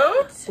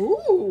 is cute.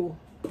 Ooh,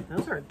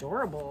 those are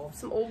adorable.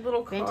 Some old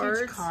little cards.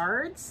 Vintage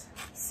cards.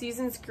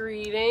 Season's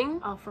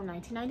greeting. Oh, from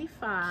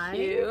 1995.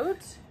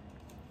 Cute.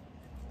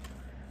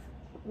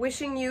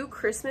 Wishing you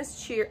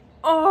Christmas cheer.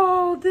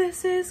 Oh,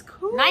 this is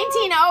cool.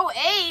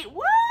 1908.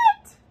 What?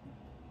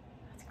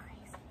 That's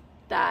crazy.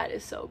 That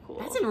is so cool.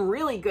 That's in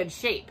really good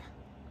shape.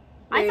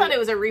 I Wait. thought it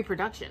was a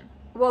reproduction.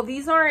 Well,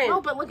 these aren't.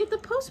 Oh, but look at the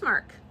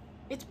postmark.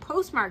 It's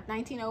postmarked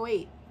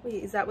 1908.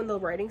 Wait, is that when the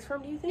writing's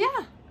from, do you think?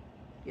 Yeah.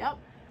 Yep.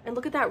 And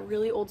look at that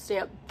really old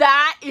stamp.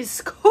 That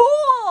is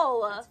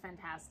cool! That's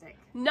fantastic.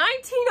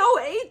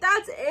 1908,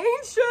 that's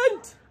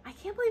ancient! I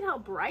can't believe how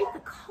bright the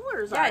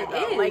colors Yeah, are. it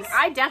though. is. Like,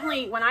 I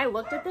definitely, when I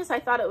looked at this, I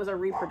thought it was a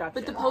reproduction.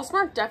 But the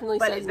postmark definitely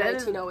But says that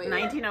is 1908.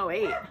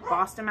 1908.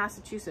 Boston,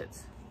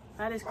 Massachusetts.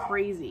 That is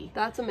crazy.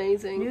 That's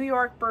amazing. New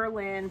York,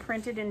 Berlin,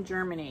 printed in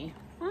Germany.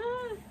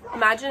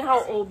 Imagine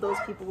how old those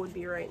people would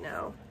be right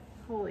now.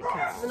 Holy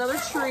cow. Another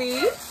tree.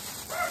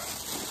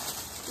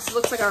 This This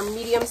looks like our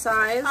medium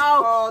size.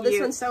 Oh, this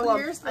cute. one's So plump.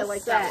 here's the I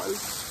like set. that one.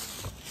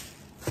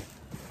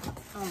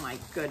 Oh my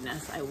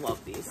goodness, I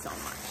love these so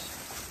much.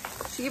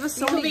 She gave us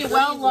so These will many be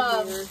well goodies in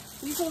loved. here.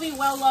 These will be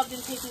well loved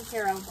and taken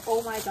care of.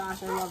 Oh my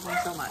gosh, I love them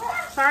so much.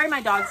 Sorry,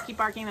 my dogs keep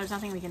barking. There's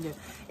nothing we can do.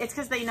 It's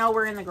because they know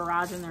we're in the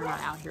garage and they're not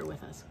out here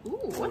with us. Ooh,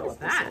 what is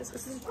that?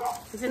 This is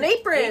It's an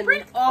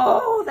apron.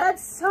 Oh,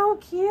 that's so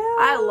cute.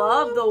 I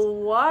love the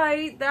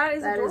white. That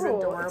is adorable.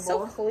 adorable. It's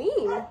so clean.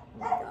 Oh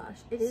my gosh,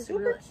 it is Super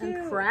really cute.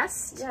 and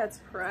pressed. Yeah, it's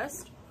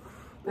pressed.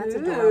 That's Ooh.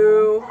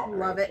 adorable.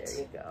 Love Right, it. There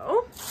you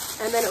go.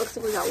 And then it looks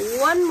like we got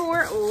one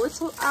more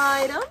little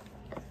item.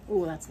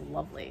 Ooh, that's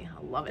lovely.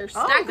 I love it.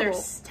 They're Oh, they're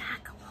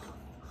stackable.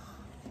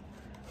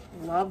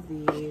 stackable. Love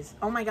these.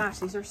 Oh my gosh,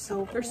 these are so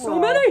cool. There's so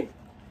many.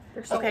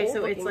 They're so Okay, old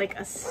so it's looking. like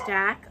a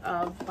stack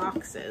of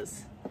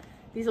boxes.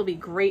 These will be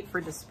great for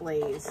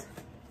displays.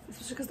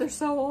 Especially because they're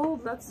so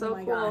old. That's so oh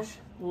my cool. gosh.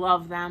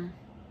 Love them.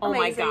 Oh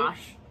Amazing. my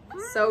gosh.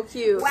 So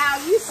cute.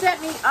 Wow, you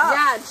set me up.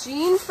 Yeah,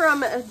 Jean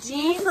from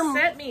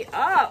Set me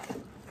up.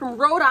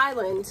 Rhode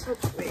Island.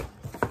 Wait.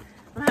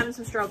 I'm having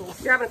some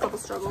struggles. You're having a couple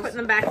struggles. Putting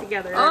them back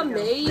together. There we go.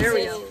 There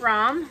we go. Amazing.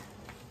 From,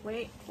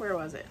 wait, where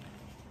was it?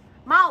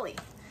 Molly.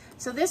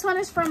 So this one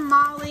is from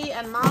Molly,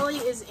 and Molly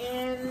is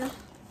in,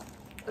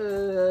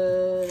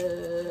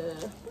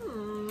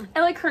 I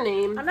like her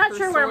name. I'm not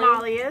sure where personally.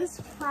 Molly is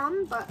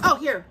from, but, oh,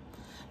 here.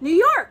 New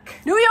York.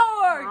 New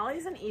York.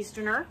 Molly's an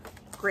Easterner.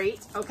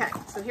 Great. Okay,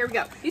 so here we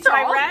go. These so are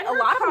I all, read a her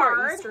lot of our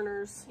card.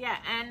 Easterners. Yeah,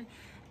 and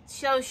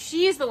so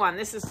she's the one.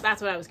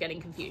 That's what I was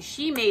getting confused.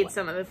 She made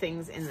some of the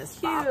things in this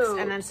box, Cute.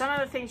 and then some of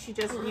the things she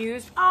just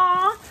used.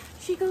 Aw,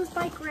 she goes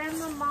by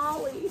Grandma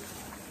Molly.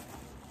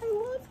 I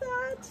love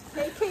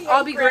that. AKA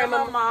I'll be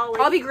Grandma Molly.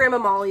 I'll be Grandma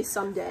Molly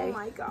someday. Oh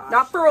my gosh.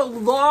 Not for a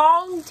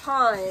long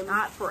time.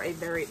 Not for a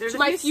very. There's To a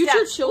my few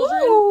future steps.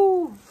 children.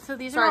 Ooh. So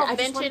these Sorry, are all I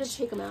just wanted vintage. to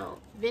take them out.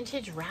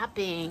 Vintage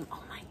wrapping.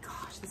 Oh my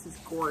gosh, this is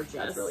gorgeous.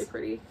 That's really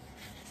pretty.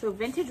 So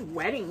vintage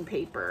wedding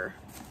paper.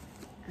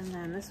 And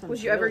then this one.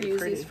 Would you ever really use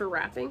pretty. these for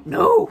wrapping?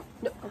 No.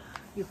 No.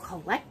 You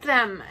collect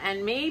them,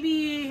 and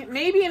maybe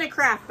in a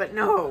craft, but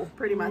no,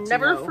 pretty much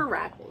Never no. for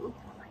wrapping. Oh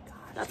my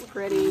gosh, That's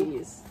pretty.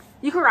 Jeez.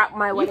 You could wrap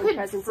my You wedding could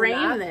presents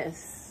frame in that.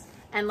 this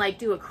and like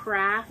do a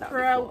craft That'd for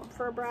be a cool.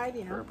 for a bride,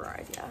 you know. For a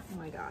bride, yeah. Oh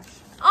my gosh.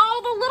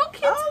 Oh, the little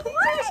kids Oh, these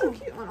are so playing.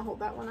 cute. Want to hold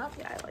that one up?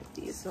 Yeah, I like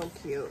these. So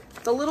cute.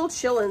 The little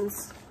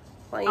chillins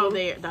playing. Oh,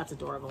 that's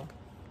adorable.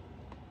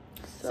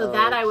 So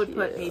that I would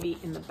put cute. maybe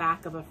in the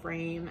back of a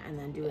frame and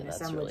then do an that's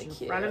assemblage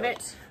really in front of cute.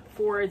 it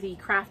for the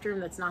craft room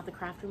that's not the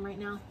craft room right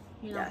now.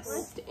 You know?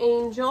 Yes.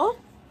 Angel.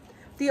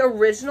 The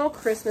original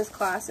Christmas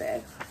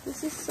classic.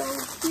 This is so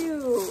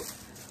cute.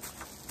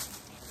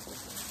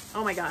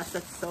 Oh my gosh,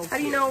 that's so cute. How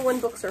do you know when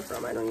books are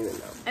from? I don't even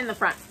know. In the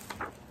front.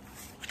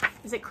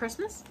 Is it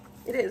Christmas?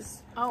 It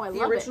is. Oh, I The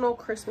love original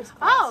Christmas it.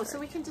 classic. Oh, so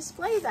we can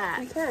display that.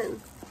 we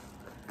can.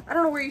 I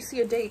don't know where you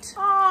see a date.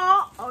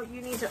 Oh,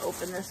 you need to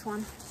open this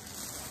one.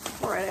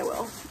 All right, I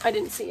will. I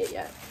didn't see it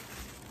yet.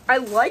 I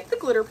like the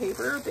glitter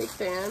paper. Big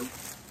fan.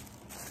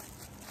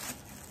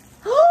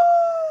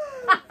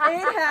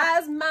 It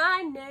has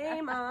my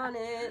name on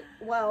it.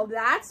 Well,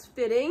 that's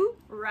fitting.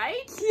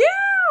 Right? Cute.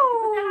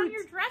 Put that on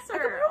your dresser. I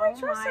can put it on my Oh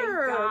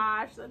dresser. my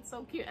gosh, that's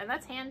so cute. And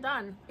that's hand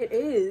done. It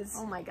is.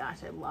 Oh my gosh,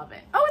 I love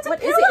it. Oh, it's a What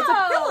pillow. is it? It's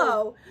a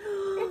pillow.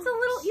 It's a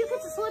little, you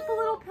could slip a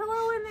little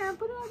pillow in there and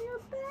put it on your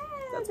bed.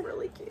 That's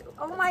really cute.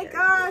 Oh That's my very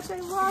gosh, I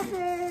love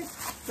it.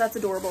 That's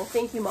adorable.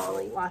 Thank you,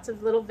 Molly. Lots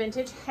of little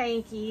vintage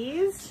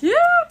hankies. Cute.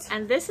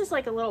 And this is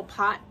like a little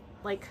pot,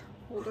 like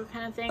holder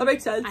kind of thing. That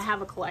makes sense. I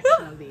have a collection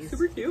of these.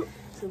 Super cute.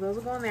 So those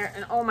will go in there.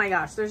 And oh my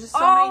gosh, there's just so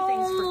many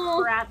things Oh.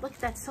 for craft. Look,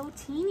 that's so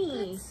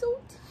teeny. That's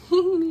so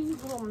teeny.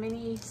 Little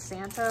mini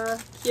Santa.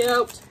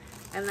 Cute.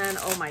 And then,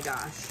 oh my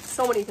gosh.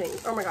 So many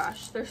things. Oh my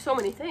gosh. There's so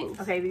many things.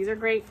 Okay, these are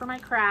great for my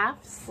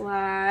crafts.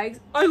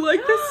 Flags. I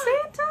like the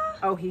Santa.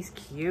 Oh, he's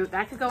cute.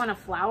 That could go in a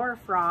flower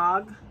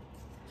frog.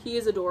 He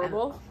is And,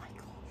 adorable. oh my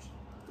gosh.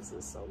 This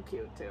is so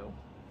cute too.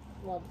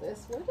 Love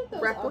this. Where did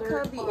those Replica other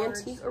of the cards-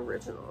 antique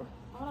original.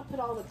 I want to put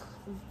all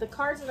the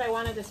cards that I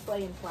want to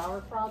display in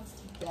flower frogs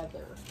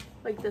together.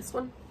 Like this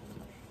one.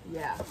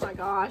 Yeah. Oh my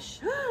gosh.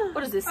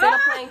 What is this? Santa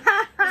playing?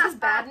 Is this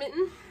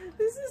badminton?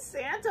 This is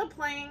Santa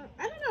playing,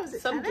 I don't know, is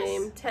it Some tennis?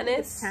 game. I think Tennis.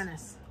 it's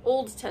tennis.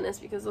 Old tennis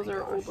because those Oh my are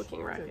gosh. old looking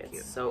So rackets.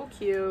 cute. So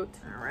cute.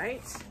 All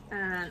right.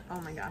 And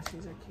oh my gosh,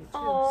 these are cute too.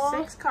 Aw.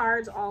 6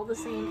 cards, all the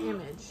same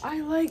image.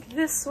 I like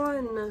this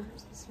one.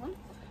 This one?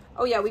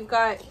 Oh yeah, we've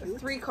got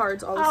 3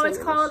 cards all the Oh, same it's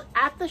image. called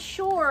At the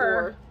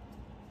Shore.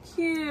 4.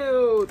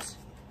 Cute.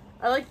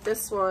 I like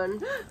this one.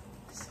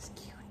 This is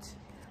cute.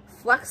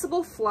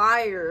 Flexible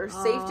flyer.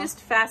 Aw. Safest,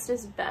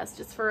 fastest, best.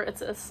 It's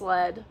a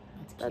sled.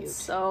 That's cute. That's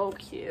so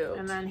cute.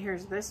 And then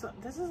here's this one.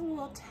 This is a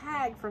little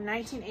tag from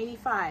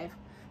 1985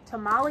 to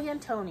Molly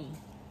and Tony.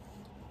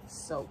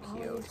 So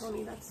cute. Oh,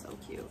 Tony, that's so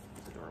cute.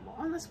 It's adorable.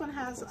 Oh, and this one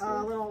has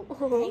a little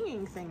Oh.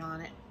 hanging thing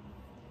on it.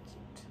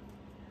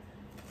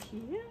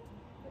 Cute. Yeah.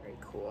 Very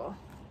cool.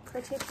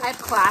 I have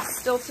class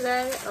still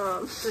today.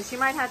 So she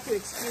might have to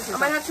excuse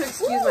herself. I might have to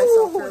excuse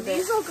myself for a bit.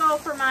 These will go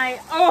for my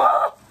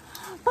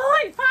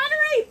boy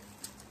pottery.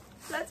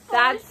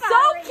 That's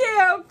so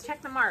cute.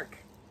 Check the mark.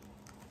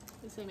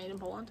 They say made in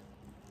Poland.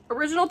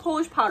 Original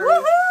Polish pottery.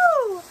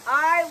 Woohoo!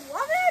 I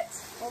love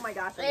it. Oh my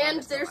gosh. I And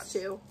love it so there's much.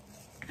 2.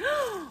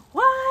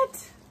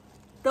 What?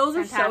 Those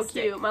are Fantastic.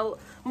 so cute. My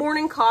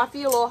morning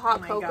coffee, a little hot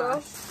Oh my cocoa.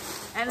 gosh.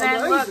 And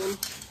then Amazing. look,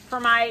 for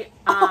my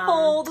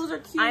Oh, those are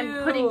cute.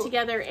 I'm putting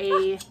together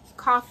a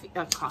cookie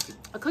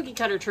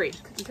cutter tree.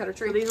 Cookie cutter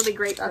tree. So these will be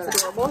great. That's for that.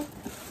 adorable.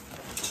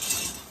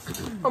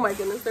 Oh my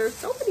goodness, there's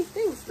so many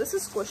things. This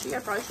is squishy. I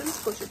probably shouldn't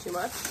squish it too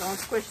much. Don't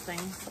squish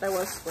things. But I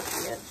was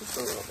squishing it just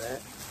a little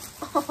bit.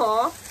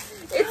 Aww.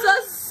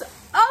 It's a...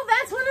 Oh,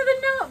 that's one of the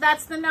gnome.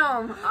 That's the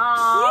gnome.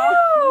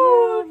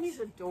 Oh, cute. He's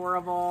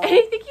adorable. I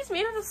think he's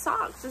made out of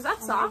socks. Is that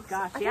Oh socks? my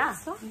gosh, I yeah. think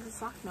it's socks. He's a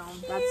sock gnome.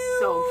 Cute. That's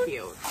so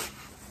cute.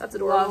 That's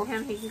adorable. Love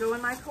him. He can go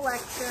in my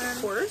collection.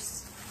 Of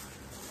course.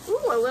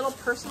 Ooh, a little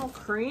personal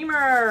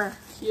creamer.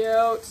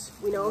 Cute.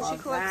 We know Love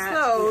she collects that.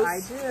 those. I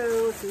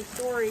do. True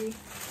story.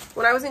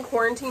 When I was in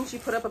quarantine, she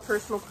put up a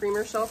personal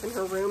creamer shelf in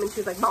her room, and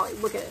she was like, "Molly,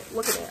 look at it,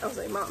 look at it." I was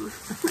like, "Mom,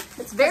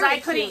 it's very I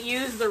cute." couldn't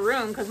use the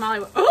room because Molly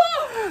went,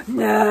 oh,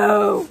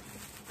 no.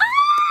 Ah!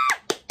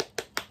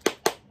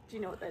 Do you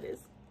know what that is?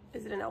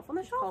 Is it an elf on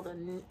the shelf? Called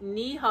a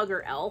knee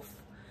hugger elf.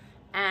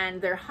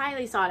 And they're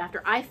highly sought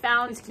after. I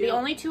found cute. the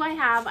only 2 I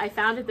have. I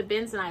found at the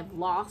bins and I've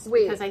lost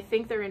because I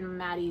think they're in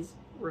Maddie's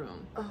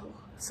room. Oh,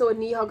 so a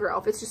knee hugger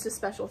elf. It's just a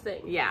special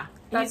thing. Yeah.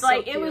 That's He's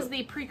like, so it was cute.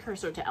 the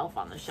precursor to Elf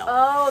on the Shelf.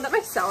 Oh, that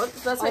makes sense.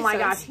 That's Oh my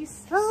sense. gosh,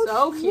 he's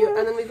so cute.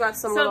 And then we've got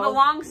some So little...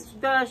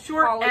 the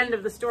short Holly. end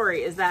of the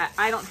story is that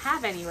I don't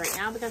have any right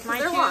now because my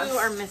 2 they're lost.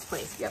 are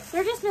misplaced. Yep.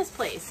 They're just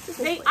misplaced.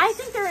 misplaced. I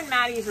think they're in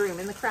Maddie's room,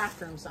 in the craft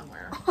room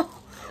somewhere.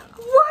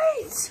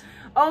 What?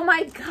 Oh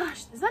my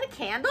gosh, is that a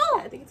candle?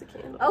 Yeah, I think it's a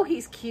candle. Oh,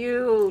 he's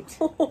cute.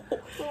 Little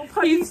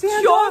pudgy He's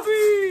Santa.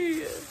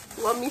 chubby.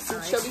 Love me some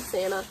All right. chubby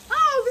Santa.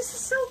 Oh, this is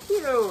so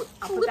cute.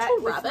 I'll put that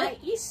little with rabbit. my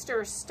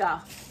Easter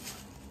stuff.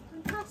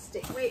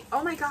 Fantastic. Wait,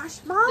 oh my gosh,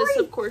 Molly. This,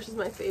 of course, is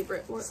my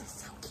favorite. What? This is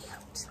so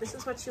cute. This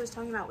is what she was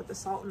talking about with the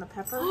salt and the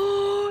pepper.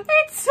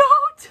 It's so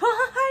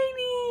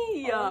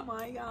tiny. Oh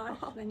my gosh.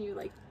 Then you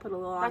like put a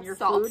little on That's your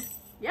salt. food.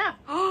 Yeah.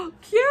 Oh,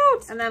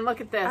 cute. And then look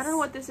at this. I don't know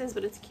what this is,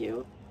 but it's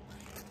cute.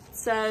 It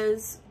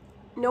says,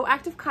 "No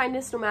act of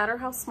kindness, no matter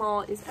how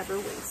small, is ever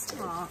wasted."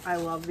 Aw, I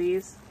love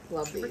these.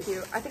 Love Super these.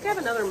 cute. I think I have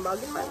another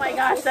mug in my Oh my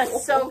gosh,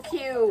 that's so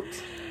cute.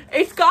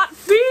 It's got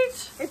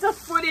feet. It's a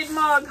footed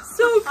mug.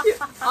 So cute.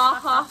 Ha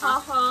ha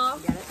ha.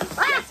 Get it?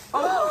 Ah!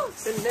 Oh,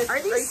 goodness Are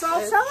these gracious.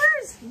 salt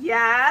cellars?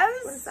 Yes.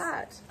 What is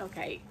that?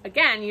 Okay.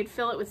 Again, you'd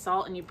fill it with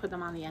salt and you'd put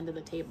them on the end of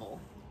the table.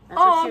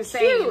 That's Oh, what she was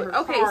saying in cute. her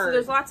Okay, so card.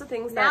 there's lots of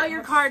things Now that your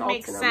have card salt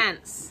makes in them.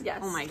 sense. Yes.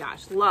 Oh my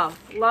gosh. Love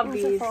Things are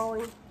these.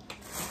 falling.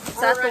 Is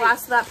that the right.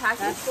 last of that package?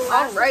 That's the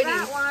last of Alrighty.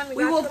 that one.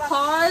 We got will to the-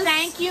 pause.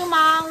 Thank you,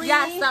 Molly.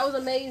 Yes, that was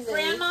amazing.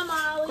 Grandma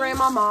Molly.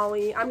 Grandma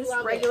Molly. I'm just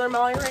Love regular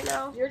Molly right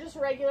now. You're just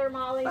regular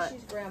Molly. But-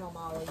 She's Grandma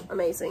Molly.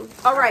 Amazing.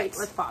 All right.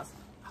 Let's pause.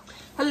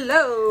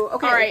 Hello.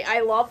 Okay. All right. I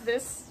love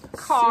this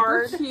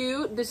card. Super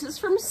cute. This is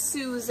from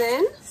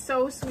Susan.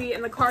 So sweet,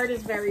 and the card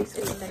is very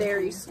sweet. It's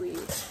very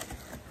sweet.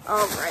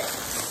 All right.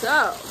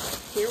 So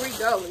here we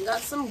go. We got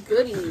some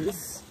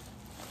goodies.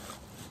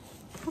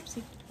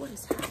 Oopsie. What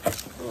is that?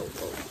 Whoa,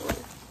 whoa, whoa.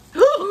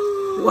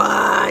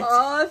 What?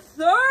 A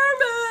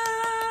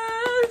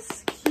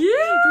thermos! Cute!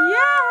 Yay!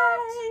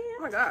 Oh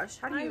my gosh,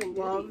 how do you even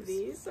love do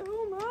these so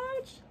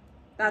much.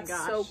 That's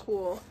gosh. so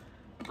cool.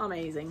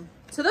 Amazing.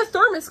 So the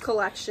thermos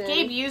collection.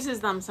 Gabe uses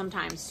them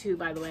sometimes too,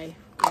 by the way.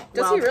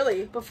 Does he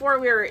really? Before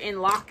we were in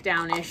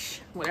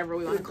lockdown-ish, whatever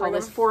we want to call bring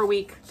this, them?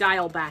 4-week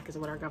dial back is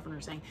what our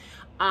governor's saying.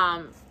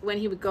 When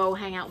he would go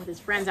hang out with his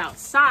friends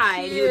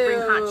outside, he would bring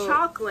hot Cute.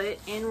 chocolate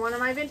in one of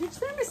my vintage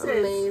thermoses.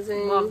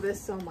 Amazing. Love this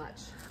so much.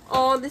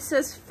 Oh, this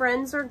says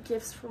friends are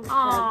gifts from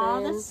Aw,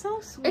 heaven. that's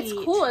so sweet. It's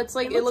cool. It's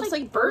like it looks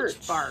like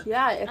birch bark.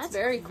 Yeah, it's That's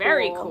very cool.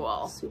 very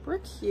cool. Super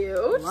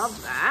cute. Love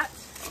that.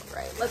 All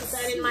right, let's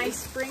Put that in my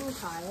spring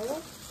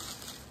pile.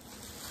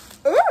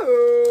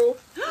 Ooh.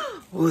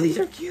 Oh, these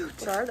are cute.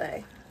 What are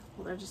they?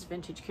 Well, they're just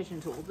vintage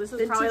kitchen tools. This is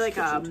Vintage probably like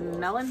a kitchen tool.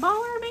 melon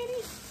baller, maybe?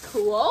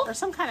 Cool. Or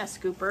some kind of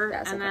scooper.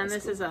 Yeah, some and then kind of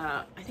this is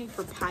a, I think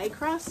for pie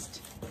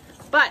crust.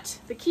 But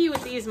the key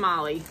with these,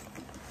 Molly,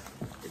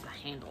 is the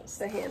handles.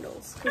 The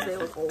handles, because they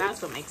look old.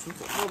 That's what makes them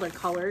cool. Oh, they're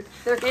colored.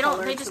 They're They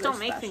colored, just so don't they're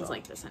make special. things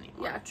like this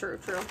anymore. Yeah, true,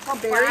 true. Oh,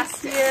 very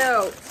Plastic.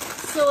 cute.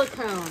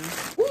 Silicone.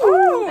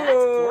 Ooh, that's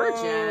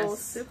gorgeous.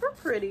 Super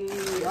pretty.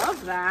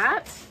 Love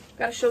that.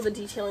 Gotta show the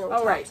detailing on the Oh,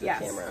 top right, to the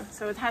yes. camera.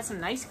 So it has some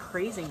nice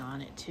crazing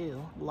on it,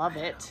 too. Love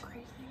it.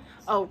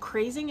 Oh,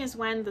 crazing is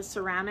when the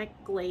ceramic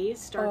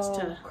glaze starts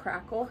to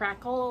crackle.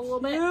 crackle a little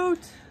bit. Cute.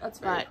 That's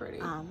very But pretty.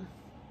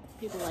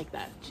 people like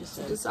that. Just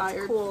a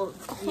Desired. cool.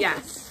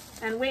 Yes.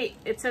 And wait,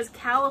 it says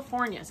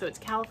California, so it's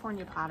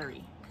California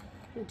pottery.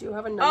 We do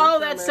have another Oh,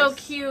 that's so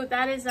thermos. cute.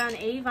 That is an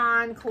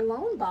Avon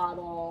cologne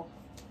bottle.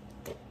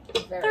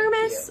 Very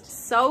Thermos, cute.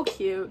 so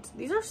cute.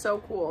 These are so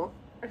cool.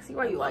 I see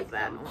why I you love like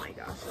that. them. Oh my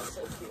gosh, that's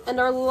so cute. And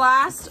our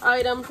last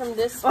item from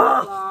this Oh.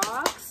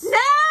 box. No!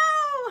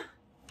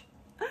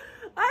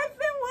 I've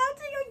been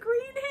wanting a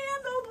green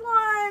handled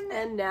one.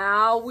 And And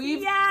now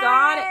we've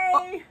got it.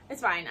 Oh,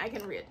 it's fine. I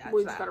can reattach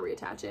we've just got to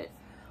reattach it.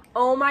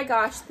 Oh my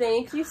gosh.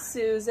 Thank you,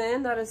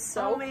 Susan. That is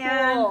so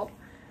cool.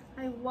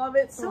 I love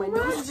it so much.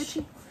 Nose is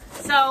itchy.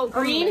 So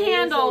green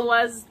handle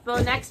was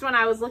the next one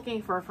I was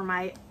looking for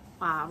my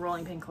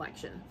rolling pin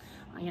collection.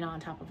 You know, on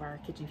top of our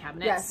kitchen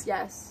cabinets. Yes,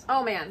 yes.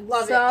 Oh man,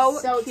 love it.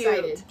 So cute.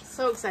 excited.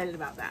 So excited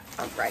about that.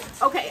 All right.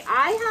 Okay,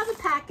 I have a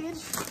package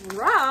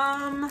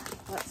from,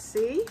 let's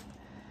see,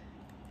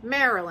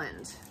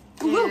 Maryland.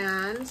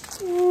 And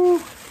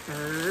bird.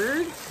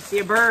 I see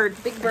a bird.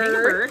 Big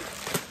bird.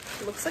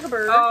 It looks like a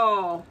bird.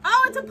 Oh,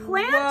 it's a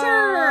planter.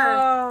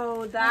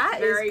 Oh, that is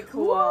very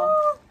cool.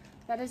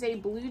 That is a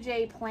blue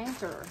jay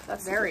planter.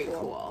 That's very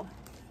cool.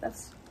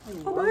 That's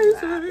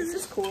amazing. This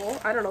is cool.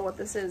 I don't know what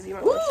this is. You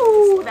might want to show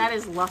this one. That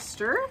is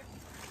luster.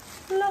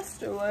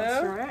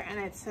 Lusterware. And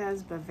it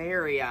says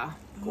Bavaria.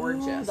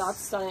 Gorgeous. Ooh, that's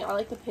stunning. I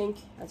like the pink.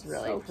 That's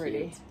really so pretty.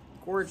 Cute.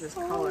 Gorgeous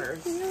so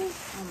colors. Cute.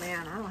 Oh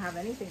man, I don't have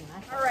anything in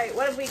that. All right,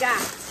 what have we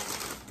got?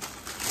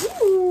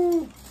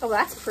 Ooh. Oh,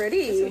 that's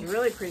pretty. This is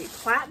really pretty.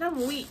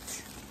 Platinum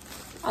wheat.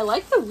 I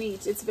like the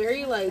wheat. It's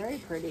very very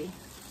pretty.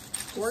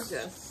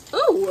 Gorgeous.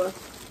 Ooh.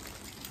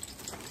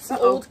 Some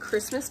old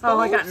Christmas bulbs. Oh,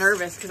 I got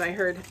nervous because I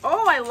heard.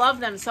 Oh, I love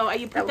them. So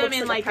you put them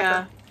in like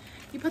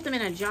you put them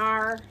in a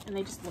jar, and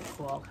they just look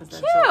cool because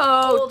they're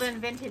so old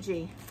and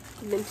vintagey.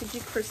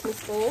 Vintagey Christmas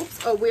bulbs.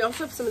 Oh, we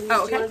also have some of these. Do you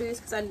want to do these?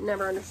 Because I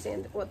never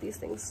understand what these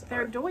things are.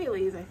 They're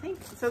doilies, I think.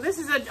 So this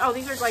is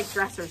these are like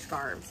dresser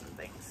scarves and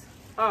things.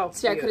 Oh,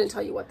 see, I couldn't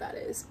tell you what that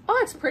is. Oh,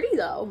 it's pretty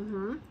though.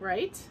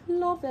 Right?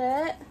 Love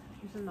it.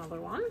 Here's another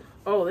one.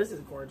 Oh, this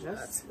is gorgeous.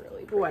 That's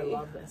really pretty. Oh, I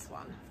love this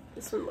one.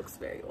 This one looks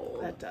very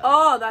old. That does.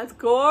 Oh, that's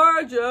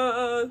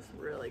gorgeous.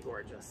 Really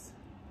gorgeous.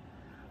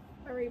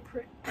 Very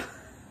pretty.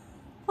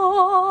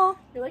 Oh,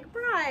 you're like a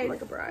bride. I'm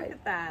like a bride. Look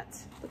at that.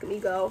 Look at me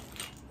go.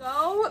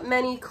 So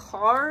many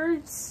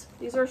cards.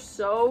 These are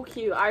so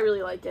cute. I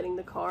really like getting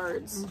the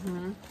cards.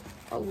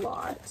 A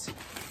lot.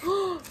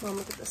 Oh,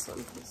 look at this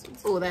one.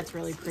 Oh, that's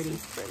really pretty.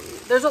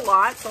 There's a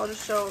lot, so I'll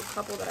just show a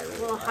couple that I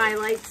really like.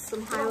 Highlights.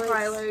 Some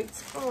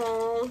highlights.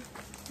 Oh,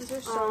 these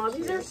are so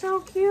cute. These are so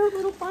cute.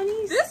 Little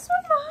bunnies. This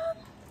one,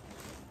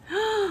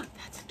 Mom.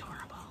 That's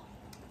adorable.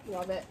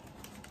 Love it.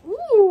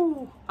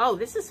 Ooh. Oh,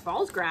 this is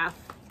Fallsgraph.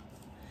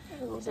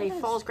 It's a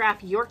Fallsgraph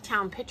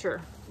Yorktown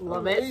picture.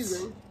 Love it.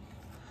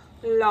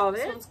 Love it.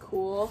 This one's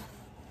cool.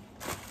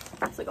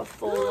 It's like a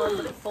full one,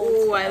 but it folds.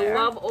 Oh, I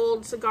love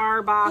old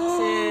cigar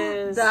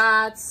boxes.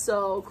 That's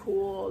so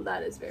cool.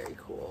 That is very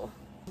cool.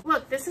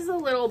 Look, this is a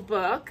little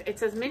book. It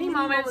says Mini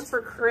Moments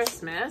for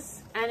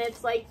Christmas. And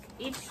it's like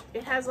it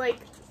has like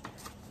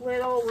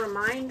little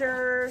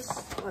reminders.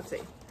 Let's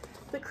see.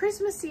 The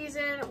Christmas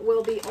season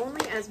will be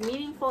only as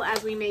meaningful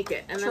as we make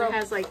it. And then it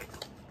has like,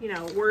 you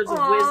know, words of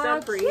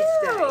wisdom for each day.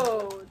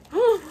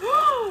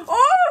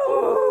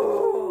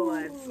 Oh,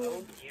 that's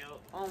so cute.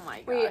 Oh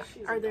my gosh,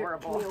 she's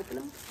adorable. Can we open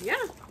them? Yeah.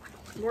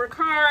 More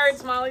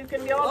cards. Molly's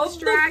gonna be all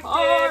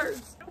distracted.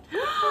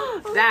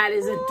 That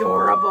is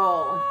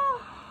adorable.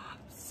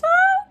 So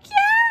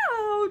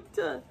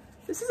cute.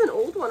 This is an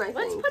old one, I think.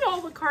 Let's put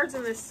all the cards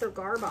in this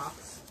cigar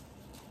box.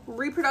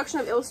 Reproduction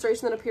of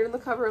illustration that appeared on the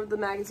cover of the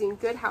magazine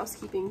Good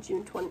Housekeeping,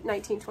 June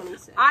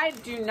 1926. I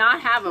do not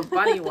have a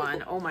bunny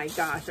one. Oh my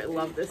gosh, I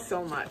love this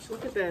so much.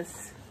 Look at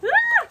this.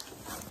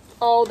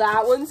 Oh,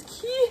 that one's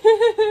cute.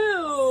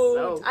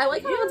 So I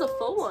like how it has a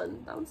full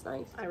one. That one's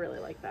nice. I really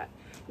like that.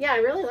 Yeah, I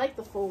really like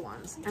the full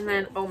ones. And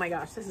then, oh my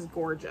gosh, this is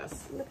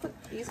gorgeous. I'm gonna put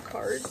these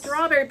cards.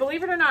 Strawberry,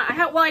 believe it or not,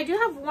 I do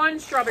have one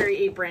strawberry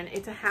apron.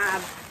 It's a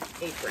have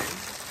apron.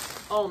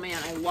 Oh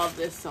man, I love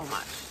this so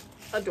much.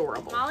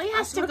 Adorable. Molly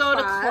has to go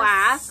to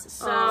class,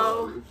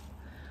 so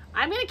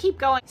I'm gonna keep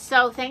going.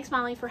 So thanks,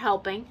 Molly, for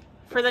helping.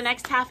 For the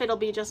next half, it'll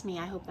be just me.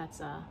 I hope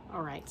that's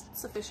all right.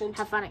 Sufficient.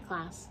 Have fun at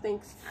class.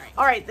 Thanks.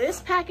 All right,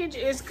 this package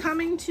is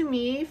coming to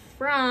me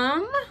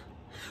from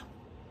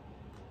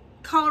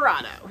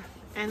Colorado.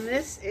 And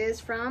this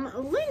is from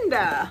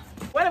Linda.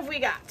 What have we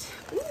got?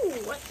 Ooh,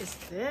 what is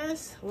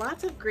this?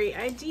 Lots of great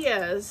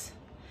ideas.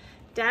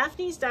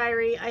 Daphne's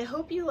Diary. I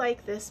hope you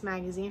like this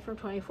magazine from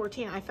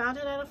 2014. I found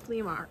it at a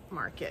flea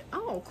market.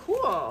 Oh,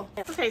 cool.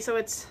 Okay, so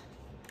it's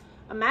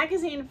a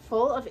magazine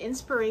full of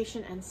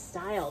inspiration and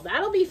style.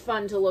 That'll be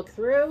fun to look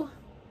through.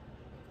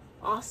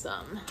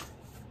 Awesome.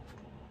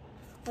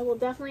 I will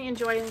definitely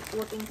enjoy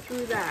looking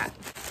through that.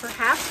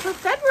 Perhaps for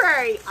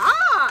February.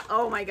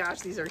 Oh my gosh,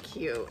 these are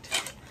cute.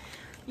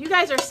 You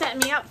guys are setting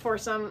me up for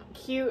some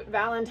cute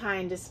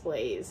Valentine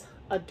displays.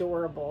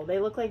 Adorable. They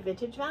look like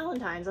vintage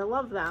Valentines. I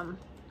love them.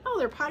 Oh,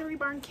 they're Pottery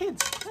Barn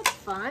Kids. That's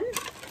fun.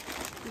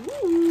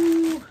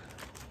 Ooh.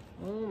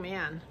 Oh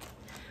man.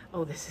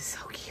 Oh, this is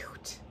so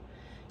cute.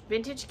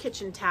 Vintage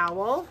kitchen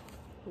towel.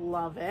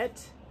 Love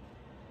it.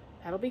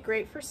 That'll be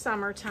great for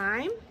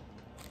summertime.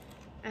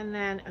 And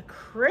then a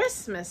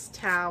Christmas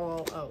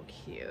towel. Oh,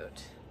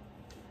 cute.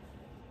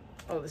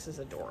 Oh, this is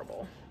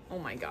adorable. Oh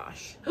my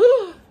gosh.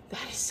 That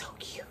is so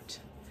cute.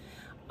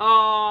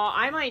 Oh,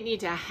 I might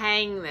need to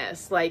hang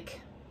this,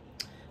 like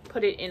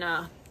put it in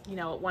a you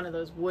know, one of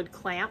those wood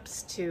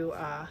clamps to,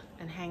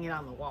 and hang it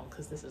on the wall,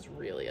 because this is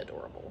really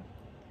adorable.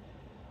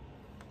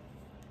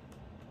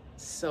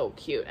 So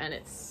cute. And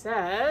it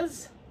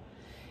says,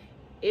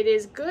 "It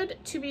is good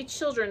to be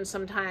children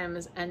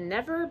sometimes and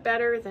never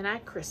better than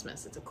at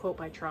Christmas." It's a quote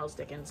by Charles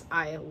Dickens.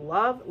 I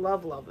love,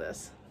 love, love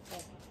this.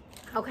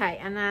 Okay,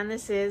 and then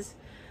this is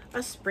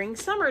a spring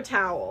summer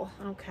towel.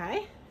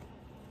 Okay.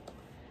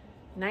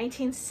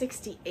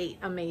 1968.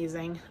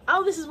 Amazing.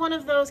 Oh, this is one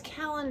of those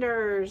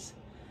calendars.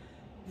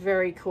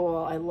 Very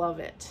cool. I love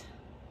it.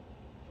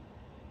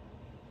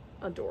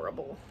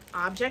 Adorable.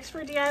 Objects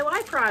for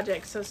DIY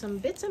projects. So some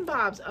bits and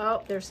bobs.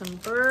 Oh, there's some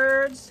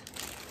birds.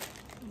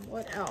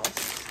 What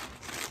else?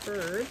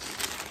 Birds.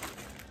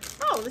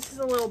 Oh, this is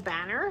a little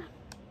banner.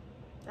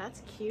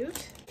 That's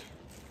cute.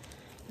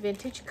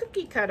 Vintage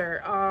cookie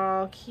cutter.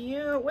 Oh,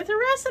 cute. With a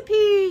recipe.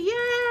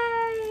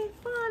 Yay!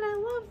 Fun. I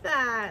love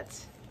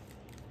that.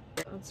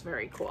 That's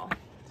very cool.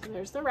 So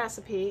there's the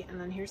recipe, and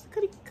then here's the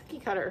cookie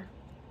cutter.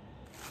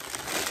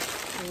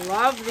 I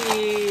love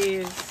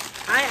these.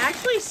 I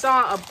actually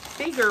saw a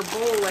bigger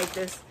bowl like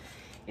this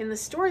in the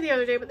store the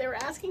other day, but they were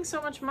asking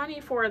so much money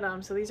for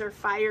them. So these are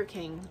Fire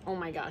King. Oh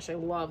my gosh, I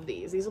love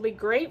these. These will be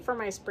great for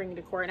my spring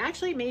decor, and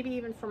actually maybe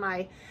even for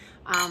my,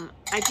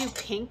 I do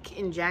pink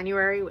in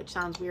January, which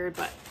sounds weird,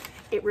 but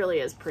it really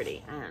is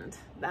pretty, and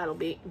that'll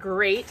be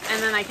great.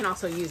 And then I can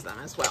also use them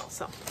as well.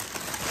 So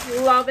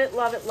love it,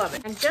 love it, love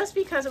it. And just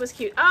because it was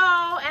cute.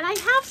 Oh, and I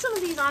have some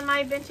of these on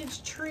my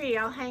vintage tree.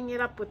 I'll hang it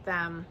up with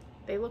them.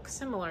 They look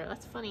similar.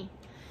 That's funny.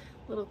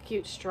 Little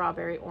cute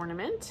strawberry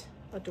ornament.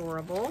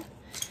 Adorable.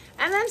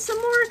 And then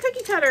some more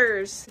cookie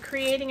cutters.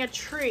 Creating a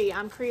tree.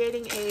 I'm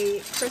creating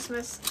a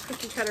Christmas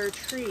cookie cutter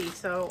tree.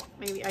 So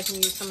maybe I can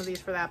use some of these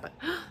for that. But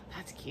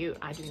that's cute.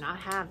 I do not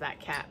have that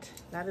cat.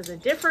 That is a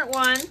different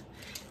one.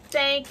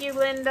 Thank you,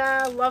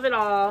 Linda. Love it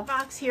all.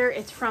 Box here,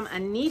 it's from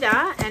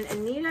Anita, and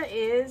Anita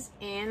is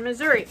in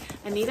Missouri.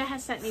 Anita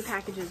has sent me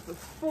packages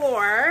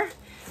before,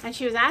 and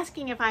she was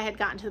asking if I had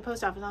gotten to the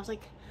post office. I was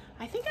like,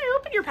 I think I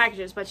opened your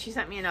packages, but she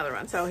sent me another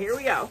one. So here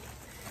we go.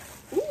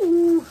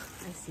 Ooh,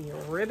 I see a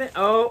ribbon.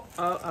 Oh,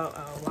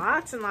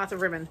 lots and lots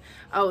of ribbon.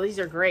 Oh, these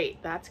are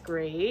great. That's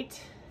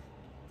great.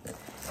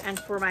 And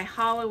for my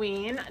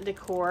Halloween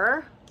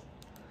decor,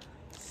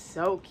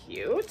 so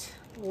cute.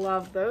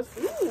 Love those.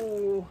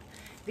 Ooh.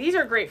 These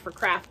are great for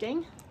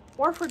crafting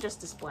or for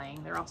just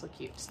displaying. They're also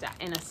cute.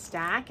 In a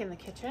stack in the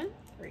kitchen.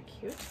 Very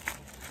cute.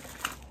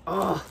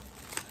 Oh,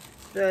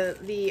 the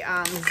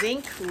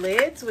zinc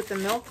lids with the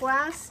milk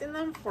glass in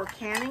them for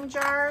canning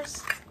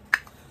jars.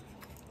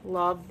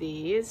 Love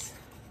these.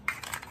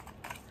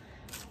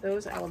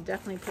 Those I will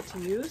definitely put to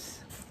use.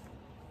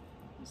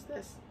 What's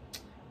this?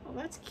 Oh,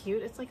 that's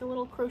cute. It's like a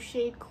little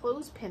crocheted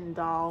clothespin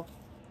doll.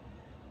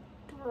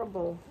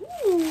 Adorable.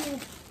 Ooh.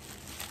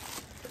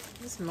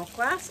 This milk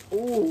glass.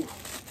 Ooh,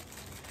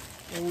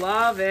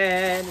 love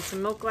it. It's a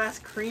milk glass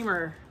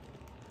creamer.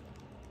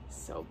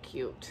 So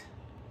cute.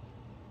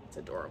 It's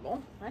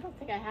adorable. I don't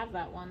think I have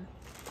that one.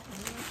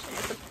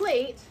 It's a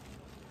plate,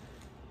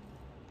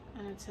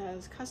 and it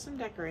says custom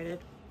decorated.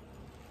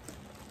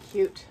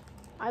 Cute.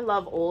 I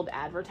love old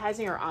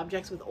advertising or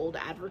objects with old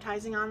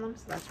advertising on them,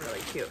 so that's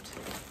really cute.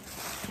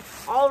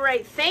 All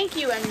right, thank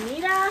you,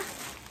 Anita.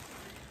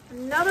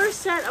 Another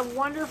set of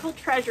wonderful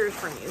treasures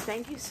from you.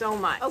 Thank you so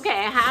much. Okay,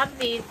 I have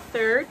the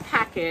third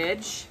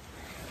package,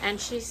 and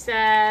she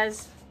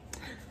says,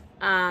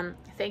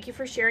 thank you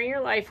for sharing your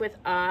life with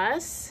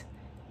us,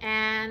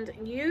 and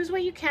use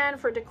what you can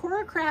for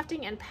decor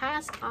crafting and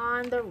pass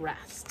on the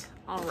rest.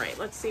 All right,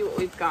 let's see what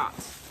we've got.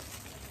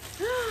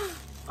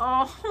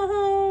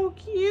 Oh,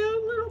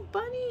 cute little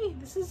bunny.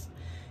 This is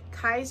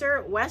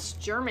Kaiser, West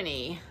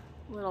Germany.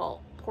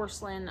 Little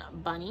porcelain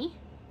bunny.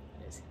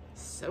 It is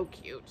so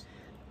cute.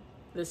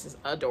 This is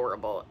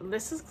adorable.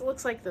 This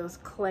looks like those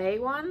clay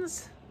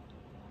ones.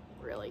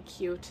 Really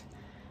cute.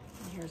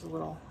 And here's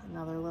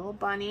another little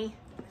bunny.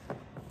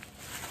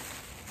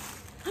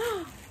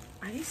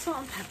 Are these salt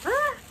and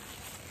pepper?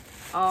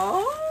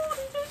 Oh,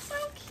 these are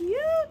so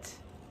cute.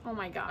 Oh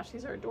my gosh,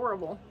 these are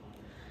adorable.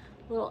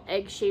 Little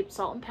egg-shaped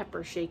salt and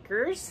pepper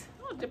shakers.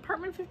 Oh,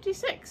 Department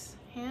 56,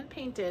 hand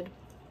painted.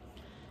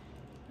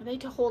 Are they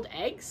to hold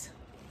eggs?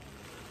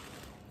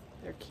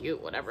 They're cute,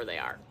 whatever they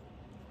are.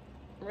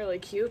 Really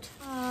cute.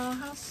 Oh,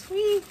 how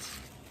sweet.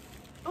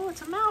 Oh,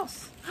 it's a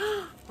mouse.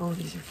 Oh,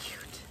 these are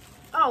cute.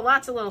 Oh,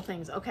 lots of little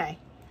things. Okay.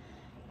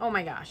 Oh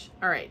my gosh.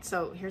 All right,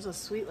 so here's a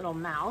sweet little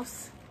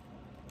mouse.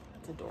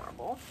 That's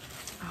adorable.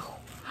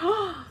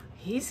 Oh,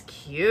 he's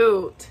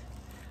cute.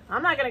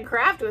 I'm not gonna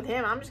craft with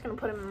him. I'm just gonna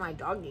put him in my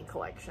doggy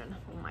collection.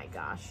 Oh my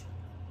gosh.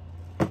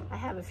 I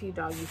have a few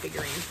doggy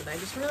figurines that I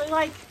just really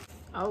like.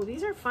 Oh,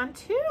 these are fun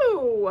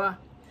too.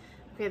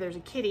 Okay, there's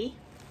a kitty.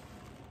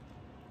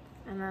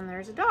 And then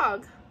there's a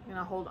dog.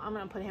 I'm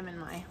gonna put him in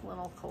my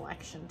little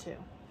collection too.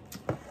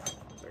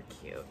 Those are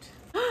cute.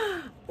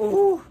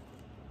 Oh,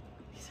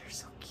 these are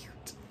so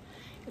cute.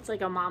 It's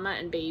like a mama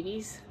and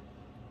babies.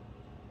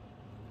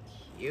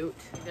 Cute.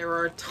 There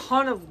were a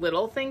ton of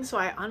little things, so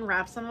I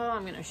unwrapped some of them.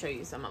 I'm gonna show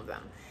you some of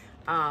them.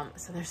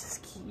 So there's this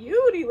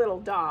cutie little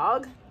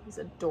dog. He's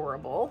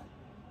adorable.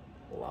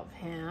 Love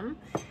him.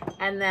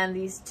 And then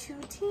these two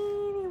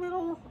teeny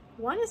little,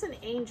 one is an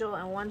angel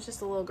and one's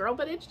just a little girl,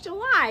 but it's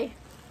July.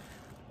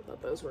 I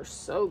thought those were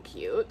so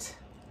cute.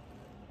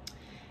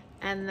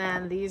 And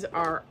then these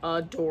are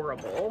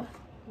adorable.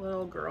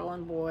 Little girl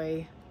and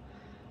boy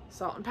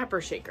salt and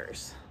pepper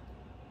shakers.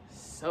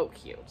 So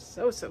cute.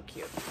 So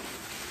cute.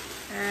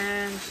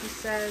 And she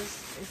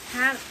says,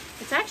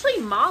 it's actually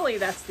Molly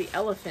that's the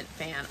elephant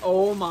fan.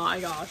 Oh my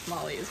gosh,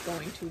 Molly is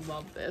going to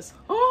love this.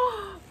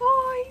 Oh,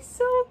 he's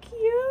so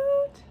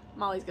cute.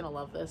 Molly's gonna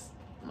love this.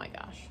 Oh my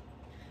gosh.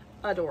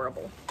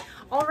 Adorable.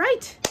 All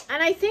right,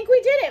 and I think we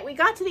did it. We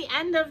got to the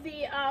end of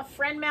the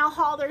friend mail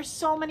haul. There's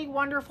so many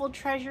wonderful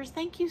treasures.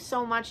 Thank you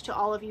so much to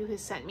all of you who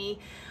sent me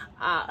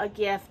a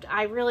gift.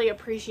 I really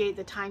appreciate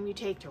the time you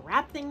take to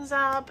wrap things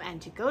up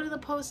and to go to the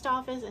post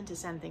office and to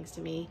send things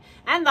to me,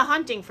 and the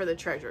hunting for the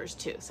treasures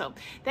too. So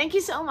thank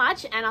you so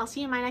much, and I'll see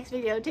you in my next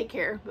video. Take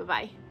care.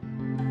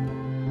 Bye-bye.